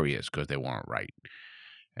left areas because they weren't right.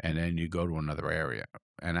 And then you go to another area.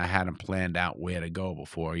 And I had them planned out where to go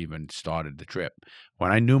before I even started the trip.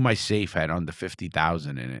 When I knew my safe had under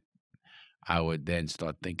 50,000 in it, I would then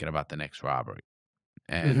start thinking about the next robbery.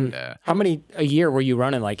 And how many a year were you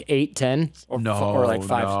running? Like 8, 10, or like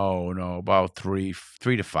 5? No, about three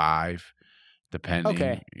to 5, depending.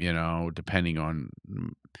 Okay. Depending on.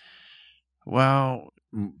 Well,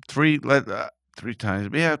 3 times.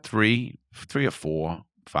 Yeah, 3 or 4,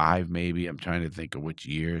 5 maybe. I'm trying to think of which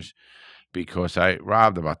years, because I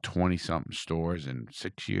robbed about 20-something stores in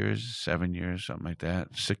 6 years, 7 years, something like that.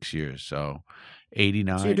 6 years, so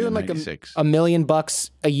 89. So you're doing like $96. $1 million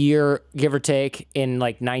a year, give or take, in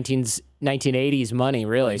like 1980s money,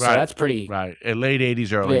 really. So that's pretty right. Late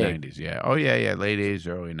 80s, early big. 90s. Yeah. Oh yeah. Late 80s,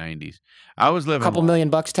 early 90s. I was living a couple $1 million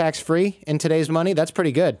tax free in today's money. That's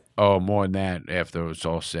pretty good. Oh, more than that after it was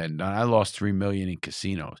all said and done. I lost $3 million in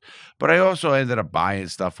casinos, but I also ended up buying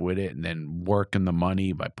stuff with it and then working the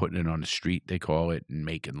money by putting it on the street, they call it, and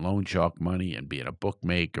making loan shark money and being a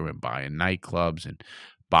bookmaker and buying nightclubs and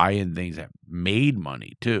buying things that made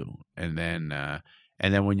money too. And then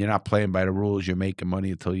when you're not playing by the rules, you're making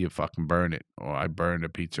money until you fucking burn it. Or I burned a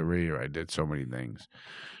pizzeria, or I did so many things.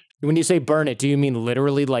 When you say burn it, do you mean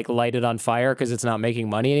literally like light it on fire because it's not making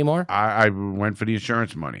money anymore? I went for the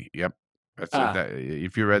insurance money. Yep. That's Ah, that.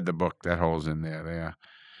 If you read the book, that hole's in there.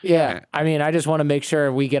 Yeah. yeah. I mean, I just want to make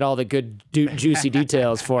sure we get all the good juicy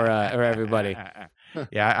details for everybody.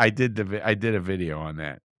 Yeah, I did a video on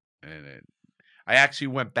that, and I actually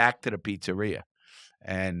went back to the pizzeria,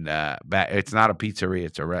 and it's not a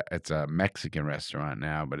pizzeria, it's a Mexican restaurant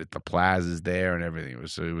now, but the plaza's there and everything. It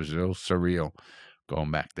was real surreal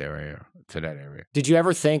going back there to that area. Did you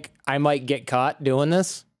ever think I might get caught doing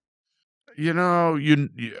this? You know, you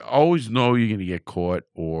always know you're gonna get caught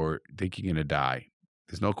or think you're gonna die.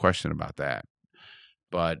 There's no question about that.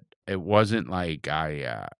 But it wasn't like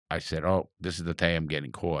I said, "Oh, this is the day I'm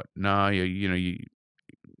getting caught." No,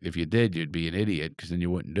 if you did, you'd be an idiot because then you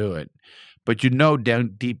wouldn't do it. But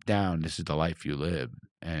deep down, this is the life you live,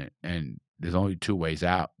 and there's only two ways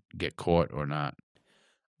out: get caught or not.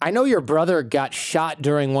 I know your brother got shot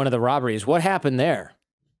during one of the robberies. What happened there?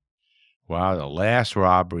 Wow, the last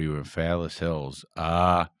robbery in Fairless Hills.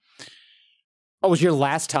 Oh, was your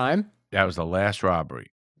last time? That was the last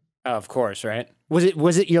robbery. Oh, of course, right?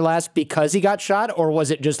 Was it your last because he got shot, or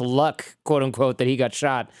was it just luck, quote unquote, that he got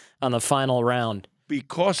shot on the final round?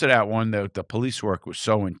 Because of that one, the police work was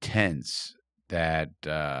so intense that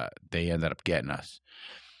they ended up getting us.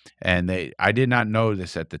 And I did not know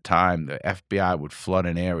this at the time. The FBI would flood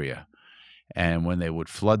an area, and when they would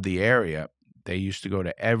flood the area, they used to go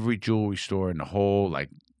to every jewelry store in the whole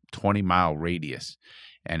 20-mile radius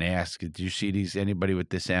and ask, "Did you see anybody with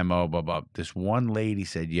this MO?" Blah blah. This one lady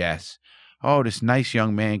said yes. Oh, this nice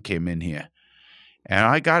young man came in here, and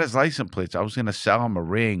I got his license plates. I was going to sell him a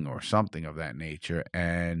ring or something of that nature,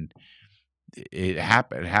 and it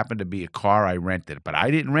happened. It happened to be a car I rented, but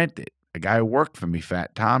I didn't rent it. A guy who worked for me,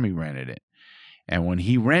 Fat Tommy, rented it, and when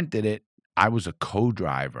he rented it, I was a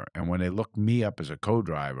co-driver, and when they looked me up as a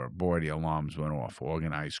co-driver, boy, the alarms went off.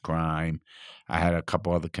 Organized crime. I had a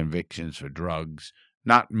couple other convictions for drugs,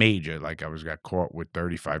 not major, like got caught with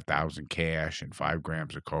 35,000 cash and 5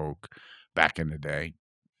 grams of coke back in the day,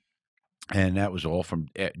 and that was all from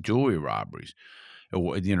jewelry robberies.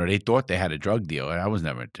 They thought they had a drug deal, and I was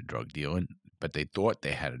never into drug dealing, but they thought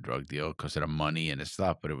they had a drug deal because of the money and the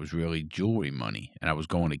stuff, but it was really jewelry money, and I was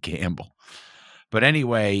going to gamble. But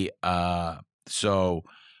anyway, so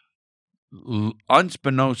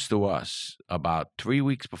unbeknownst to us, about 3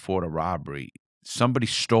 weeks before the robbery, somebody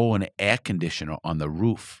stole an air conditioner on the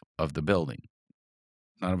roof of the building.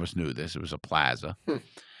 None of us knew this. It was a plaza.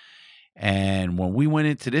 And when we went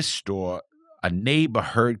into this store, a neighbor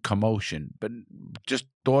heard commotion, but just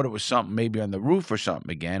thought it was something maybe on the roof or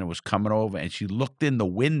something again. It was coming over, and she looked in the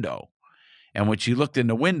window. And when she looked in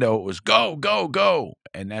the window, it was go, go, go.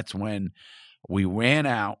 And that's when we ran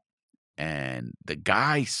out, and the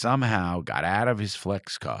guy somehow got out of his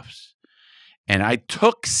flex cuffs. And I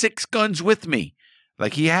took 6 guns with me.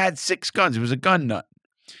 Like he had 6 guns. He was a gun nut.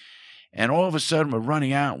 And all of a sudden, we're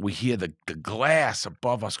running out, and we hear the glass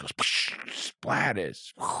above us goes,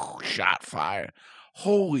 splatters, shot fire.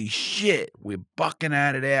 Holy shit. We're bucking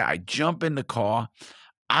out of there. I jump in the car.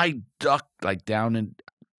 I duck down, and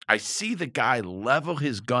I see the guy level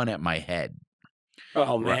his gun at my head.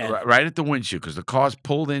 Oh, man. Right at the windshield, because the car's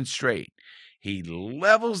pulled in straight. He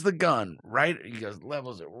levels the gun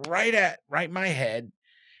levels it right my head.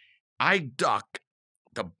 I duck.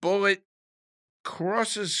 The bullet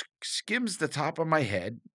skims the top of my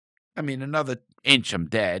head. I mean, another inch, I'm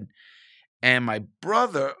dead. And my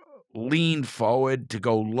brother leaned forward to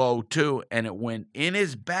go low too, and it went in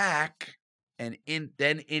his back and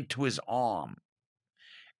then into his arm.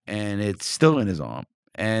 And it's still in his arm.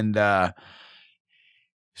 And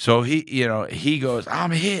so he goes, I'm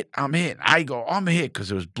hit. I go, I'm hit, because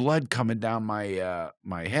there was blood coming down my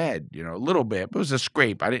my head, a little bit. But it was a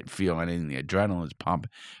scrape. I didn't feel anything. The adrenaline's pumping.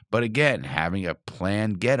 But again, having a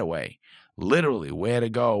planned getaway, literally where to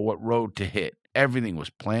go, what road to hit. Everything was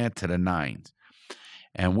planned to the nines.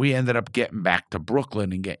 And we ended up getting back to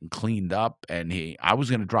Brooklyn and getting cleaned up. And I was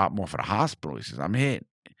going to drop him off at the hospital. He says, I'm hit.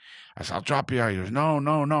 I said, I'll drop you out. He goes, no,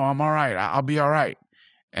 I'm all right. I'll be all right.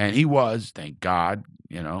 And he was, thank God.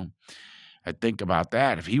 I think about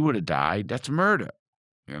that. If he would have died, that's murder,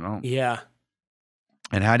 Yeah.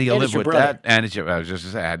 And how do you live with brother. that? And I was just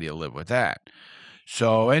going to say, how do you live with that?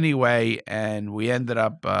 So anyway, and we ended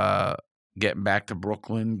up getting back to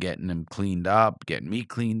Brooklyn, getting him cleaned up, getting me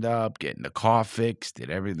cleaned up, getting the car fixed, did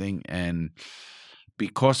everything. And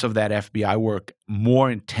because of that FBI work,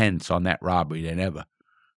 more intense on that robbery than ever,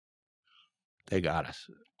 they got us.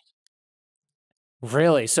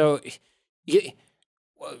 Really? So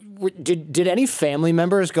did any family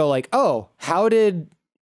members go like, oh, how did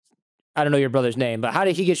I don't know your brother's name, but how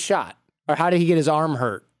did he get shot? Or how did he get his arm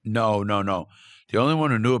hurt? No. The only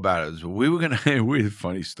one who knew about it was we were gonna.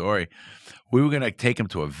 Funny story. We were gonna take him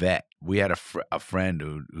to a vet. We had a friend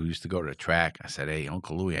who used to go to the track. I said, "Hey,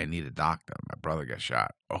 Uncle Louie, I need a doctor. My brother got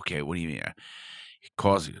shot." Okay, what do you mean? He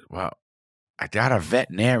calls. He goes, "Well, I got a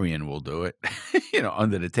veterinarian will do it."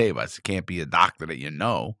 Under the table. I said, "Can't be a doctor that you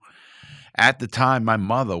know." At the time, my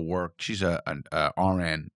mother worked. She's an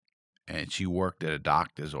RN, and she worked at a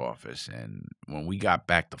doctor's office. And when we got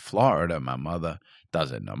back to Florida, my mother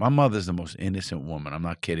doesn't know. My mother's the most innocent woman. I'm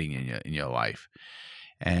not kidding in your life.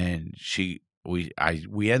 And we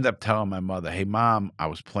ended up telling my mother, "Hey, Mom,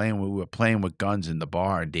 we were playing with guns in the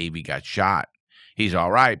bar, and Davey got shot. He's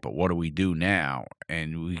all right, but what do we do now?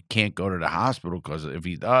 And we can't go to the hospital because if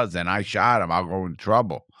he does, then I shot him. I'll go in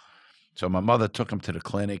trouble." So my mother took him to the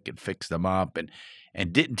clinic and fixed him up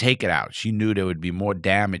and didn't take it out. She knew there would be more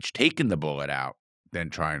damage taking the bullet out than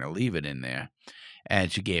trying to leave it in there.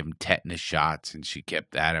 And she gave him tetanus shots, and she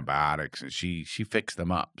kept antibiotics, and she fixed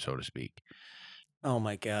them up, so to speak. Oh,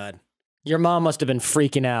 my God. Your mom must have been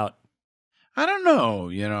freaking out. I don't know.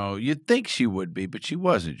 You'd think she would be, but she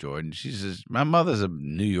wasn't, Jordan. She says, my mother's a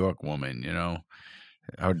New York woman,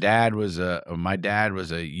 my dad was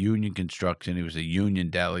a union construction. He was a union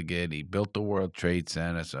delegate. He built the World Trade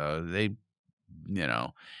Center. So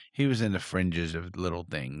he was in the fringes of little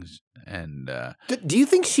things. And do you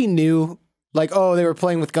think she knew, like, oh, they were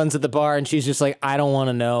playing with guns at the bar, and she's just like, I don't want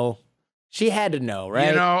to know? She had to know,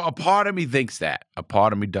 right? A part of me thinks that. A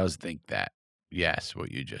part of me does think that. Yes,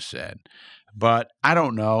 what you just said. But I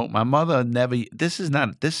don't know. My mother never. This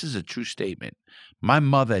is a true statement. My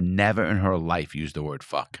mother never in her life used the word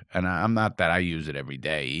fuck. And I'm not that I use it every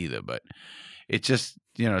day either, but it's just,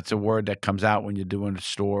 it's a word that comes out when you're doing a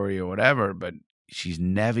story or whatever, but she's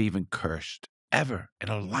never even cursed ever in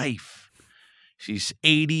her life. She's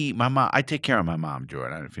 80. My mom, I take care of my mom,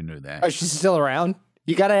 Jordan. I don't know if you knew that. Oh, she's still around?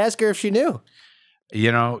 You got to ask her if she knew.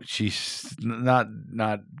 She's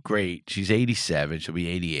not great. She's 87. She'll be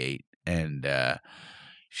 88. And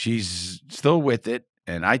she's still with it.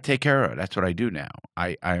 And I take care of her. That's what I do now.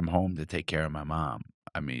 I am home to take care of my mom.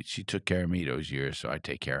 I mean, she took care of me those years, so I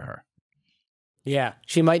take care of her. Yeah,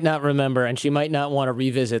 she might not remember, and she might not want to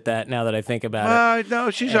revisit that now that I think about it. No,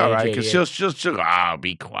 she's all right, because she'll go, "Oh,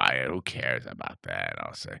 be quiet. Who cares about that?"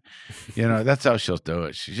 I'll say. That's how she'll do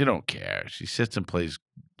it. She don't care. She sits and plays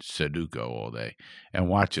Sudoku all day and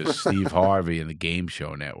watches Steve Harvey and the Game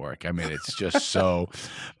Show Network. I mean, it's just so.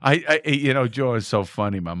 Joe, is so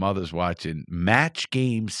funny. My mother's watching Match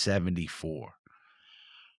Game 74.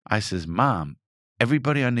 I says, "Mom,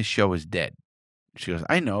 everybody on this show is dead." She goes,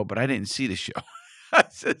 "I know, but I didn't see the show." I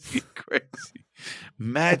says, "You're crazy."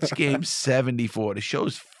 Match Game 74. The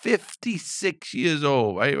show's 56 years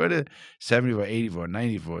old. Right? What is 74, 84,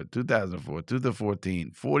 94, 2004,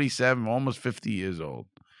 2014, 47, almost 50 years old.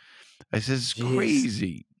 I says, "It's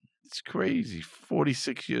crazy. It's crazy.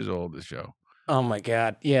 46 years old, the show." Oh my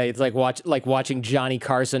God. Yeah, it's like watching Johnny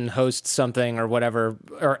Carson host something or whatever,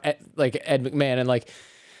 or like Ed McMahon and like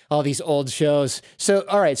all these old shows. So,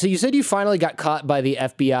 all right. So you said you finally got caught by the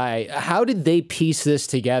FBI. How did they piece this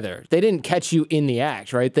together? They didn't catch you in the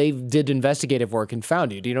act, right? They did investigative work and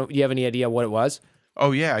found you. Do you have any idea what it was?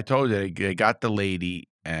 Oh yeah, I told you they got the lady,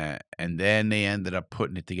 and then they ended up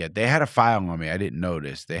putting it together. They had a file on me. I didn't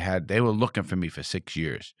notice. They were looking for me for 6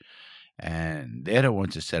 years, and they're the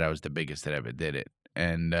ones that said I was the biggest that ever did it.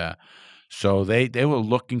 And so they were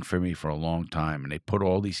looking for me for a long time, and they put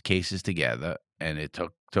all these cases together. And it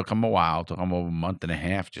took them a while. It took them over a month and a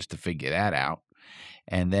half just to figure that out.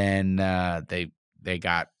 And then they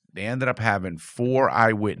ended up having 4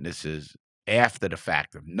 eyewitnesses after the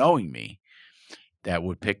fact of knowing me that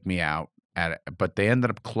would pick me out. But they ended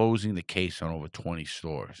up closing the case on over 20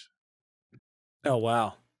 stores. Oh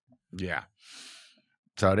wow! Yeah.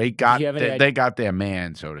 So they got their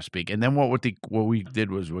man, so to speak. And then what we did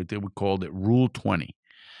was we called it Rule 20.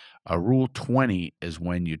 A Rule 20 is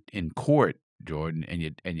when you in court, Jordan,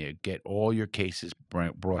 and you get all your cases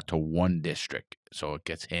brought to one district, so it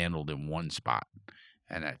gets handled in one spot,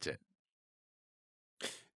 and that's it.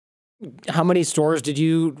 How many stores did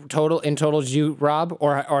you did you rob,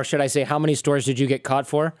 or should I say, how many stores did you get caught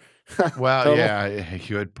for? Well, yeah,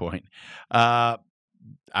 good point. I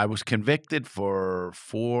was convicted for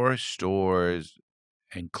 4 stores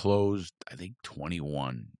and closed, I think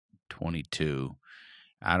 21, 22.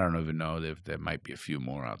 I don't even know if there might be a few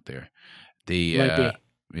more out there.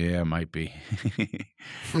 Yeah, might be.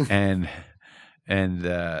 and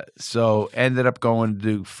so ended up going to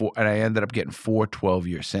do 4, and I ended up getting 4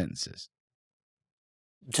 12-year sentences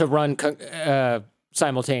to run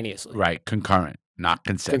simultaneously. Right, concurrent. not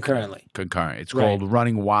consecutive. Concurrently. Concurrent. It's Right. called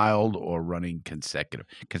running wild or running consecutive.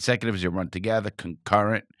 Consecutive is you run together.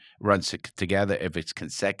 Concurrent runs together. If it's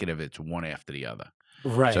consecutive, it's one after the other.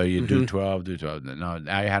 Right. So you do 12, do 12. No,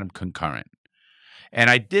 I had them concurrent. And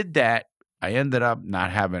I did that. I ended up not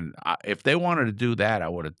having, if they wanted to do that, I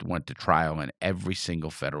would have went to trial in every single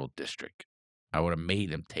federal district. I would have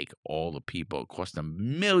made them take all the people. It cost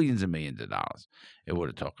them millions and millions of dollars. It would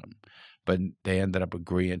have took them. But they ended up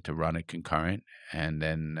agreeing to run it concurrent. And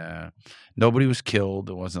then nobody was killed.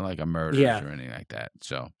 It wasn't like a murder or anything like that.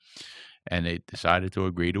 So, and they decided to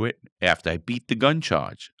agree to it after I beat the gun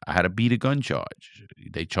charge. I had to beat a gun charge.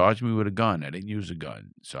 They charged me with a gun. I didn't use a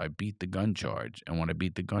gun. So I beat the gun charge. And when I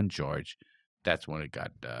beat the gun charge, that's when it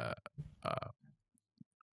got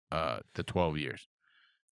the 12 years.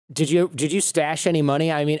 Did you stash any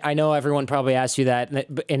money? I mean, I know everyone probably asks you that,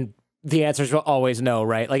 and the answers will always no,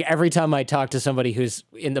 right? Like every time I talk to somebody who's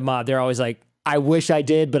in the mob, they're always like, I wish I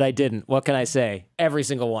did, but I didn't. What can I say? Every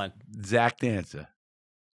single one. Exact answer.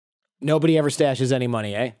 Nobody ever stashes any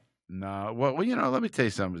money, eh? No. Well, let me tell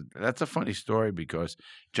you something. That's a funny story because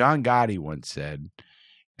John Gotti once said,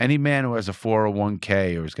 any man who has a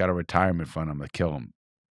 401k or has got a retirement fund, I'm going to kill him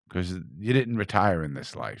because you didn't retire in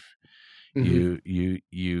this life. You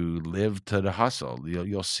live to the hustle.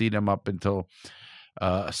 You'll see them up until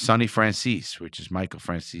Sonny Francis, which is Michael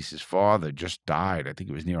Francis's father, just died. I think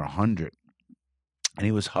he was near 100. And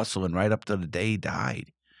he was hustling right up to the day he died.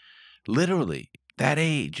 Literally, that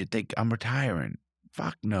age, you think, I'm retiring.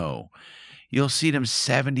 Fuck no. You'll see them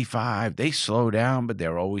 75. They slow down, but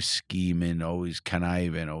they're always scheming, always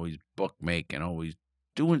conniving, always bookmaking, always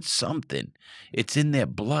doing something. It's in their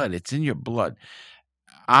blood. It's in your blood.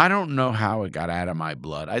 I don't know how it got out of my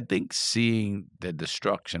blood. I think seeing the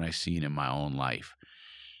destruction I seen in my own life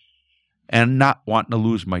and not wanting to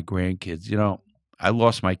lose my grandkids. I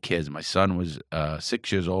lost my kids. My son was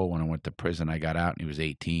 6 years old when I went to prison. I got out and he was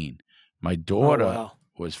 18. My daughter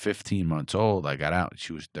was 15 months old. I got out and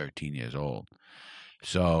she was 13 years old.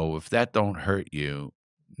 So if that don't hurt you,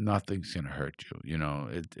 nothing's going to hurt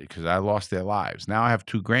you, because I lost their lives. Now I have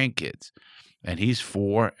 2 grandkids. And he's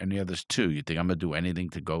 4 and the other's 2. You think I'm going to do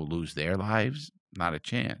anything to go lose their lives? Not a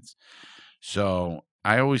chance. So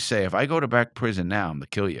I always say, if I go to back prison now, I'm going to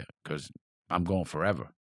kill you because I'm going forever.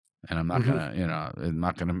 And I'm not going to, I'm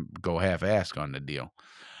not going to go half-assed on the deal.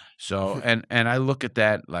 So, and I look at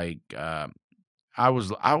that like I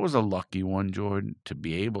was a lucky one, Jordan, to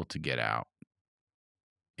be able to get out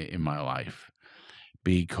in my life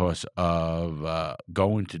because of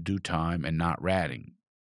going to do time and not ratting.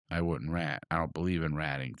 I wouldn't rat. I don't believe in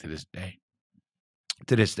ratting to this day.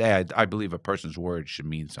 To this day, I believe a person's word should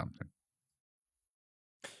mean something.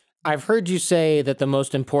 I've heard you say that the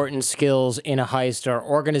most important skills in a heist are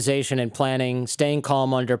organization and planning, staying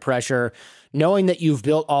calm under pressure. Knowing that you've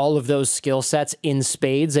built all of those skill sets in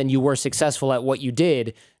spades and you were successful at what you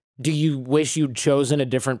did, do you wish you'd chosen a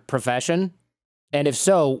different profession? And if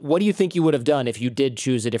so, what do you think you would have done if you did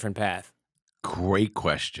choose a different path? Great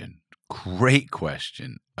question. Great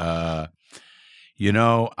question. I'm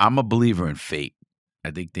a believer in fate.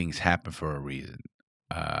 I think things happen for a reason.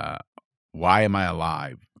 Why am I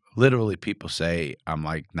alive? Literally, people say I'm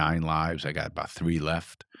like 9 lives. I got about 3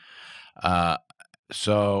 left.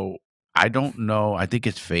 So I don't know. I think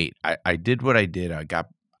it's fate. I did what I did.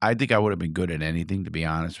 I think I would have been good at anything, to be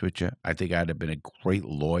honest with you. I think I'd have been a great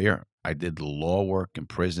lawyer. I did the law work in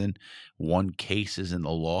prison, won cases in the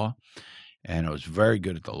law, and I was very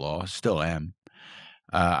good at the law. Still am.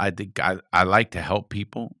 I think I like to help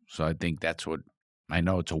people, so I think that's what I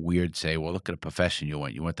know. It's a weird say. Well, look at the profession you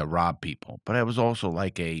went. You went to rob people, but I was also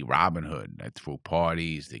like a Robin Hood. I threw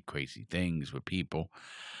parties, did crazy things with people.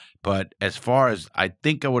 But as far as I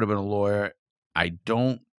think I would have been a lawyer, I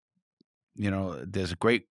don't. There's a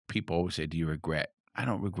great people always say, "Do you regret?" I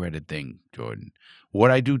don't regret a thing, Jordan.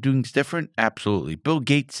 Would I do things different? Absolutely. Bill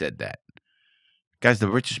Gates said that. Guy's the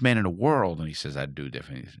richest man in the world, and he says I'd do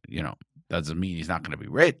different. Doesn't mean he's not going to be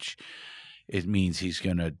rich. It means he's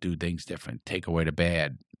going to do things different, take away the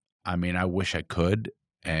bad. I mean, I wish I could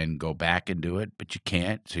and go back and do it, but you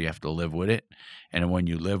can't, so you have to live with it. And when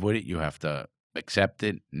you live with it, you have to accept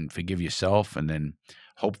it and forgive yourself and then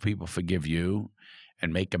hope people forgive you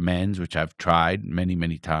and make amends, which I've tried many,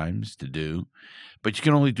 many times to do. But you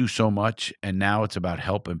can only do so much, and now it's about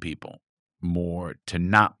helping people more to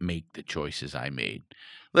not make the choices I made.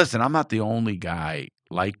 Listen, I'm not the only guy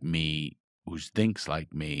like me who thinks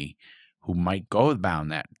like me, who might go down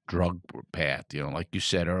that drug path, you know, like you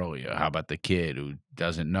said earlier. How about the kid who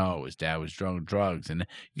doesn't know his dad was doing drugs? And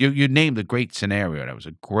you named a great scenario. That was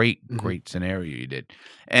a great scenario you did.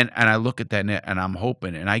 And I look at that and I'm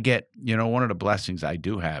hoping, and I get, you know, one of the blessings I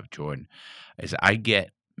do have, Jordan, is I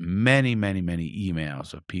get many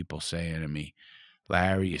emails of people saying to me,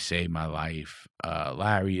 Larry, you saved my life.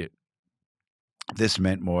 Larry, this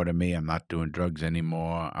meant more to me. I'm not doing drugs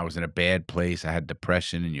anymore. I was in a bad place. I had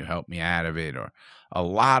depression and you helped me out of it, or a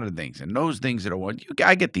lot of things. And those things that are what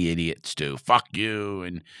I get the idiots too. Fuck you.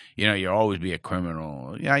 And, you know, you'll always be a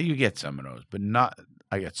criminal. Yeah, you get some of those, but not,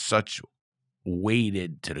 I get such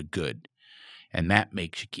weighted to the good. And that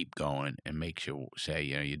makes you keep going and makes you say,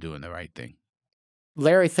 you know, you're doing the right thing.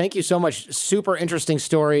 Larry, thank you so much. Super interesting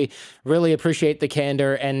story. Really appreciate the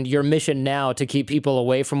candor, and your mission now to keep people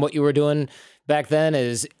away from what you were doing back then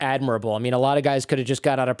is admirable. I mean, a lot of guys could have just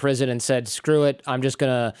got out of prison and said, screw it, I'm just going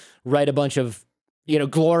to write a bunch of, you know,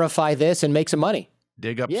 glorify this and make some money.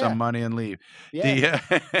 Dig up some money and leave. Yeah.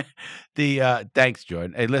 Thanks,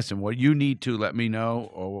 Jordan. Hey, listen, what you need to let me know,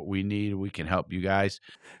 or what we need, we can help you guys.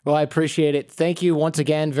 Well, I appreciate it. Thank you once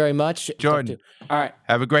again very much. Jordan. All right.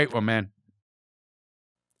 Have a great one, man.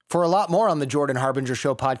 For a lot more on the Jordan Harbinger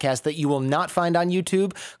Show podcast that you will not find on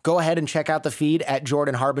YouTube, go ahead and check out the feed at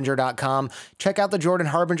jordanharbinger.com. Check out the Jordan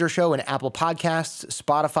Harbinger Show in Apple Podcasts,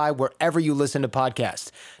 Spotify, wherever you listen to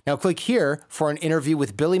podcasts. Now click here for an interview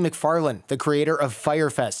with Billy McFarland, the creator of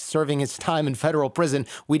Firefest, serving his time in federal prison.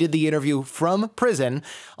 We did the interview from prison.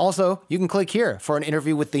 Also, you can click here for an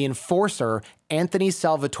interview with the enforcer, Anthony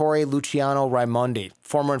Salvatore Luciano Raimondi,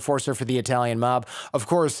 former enforcer for the Italian mob. Of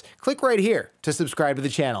course, click right here to subscribe to the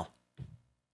channel.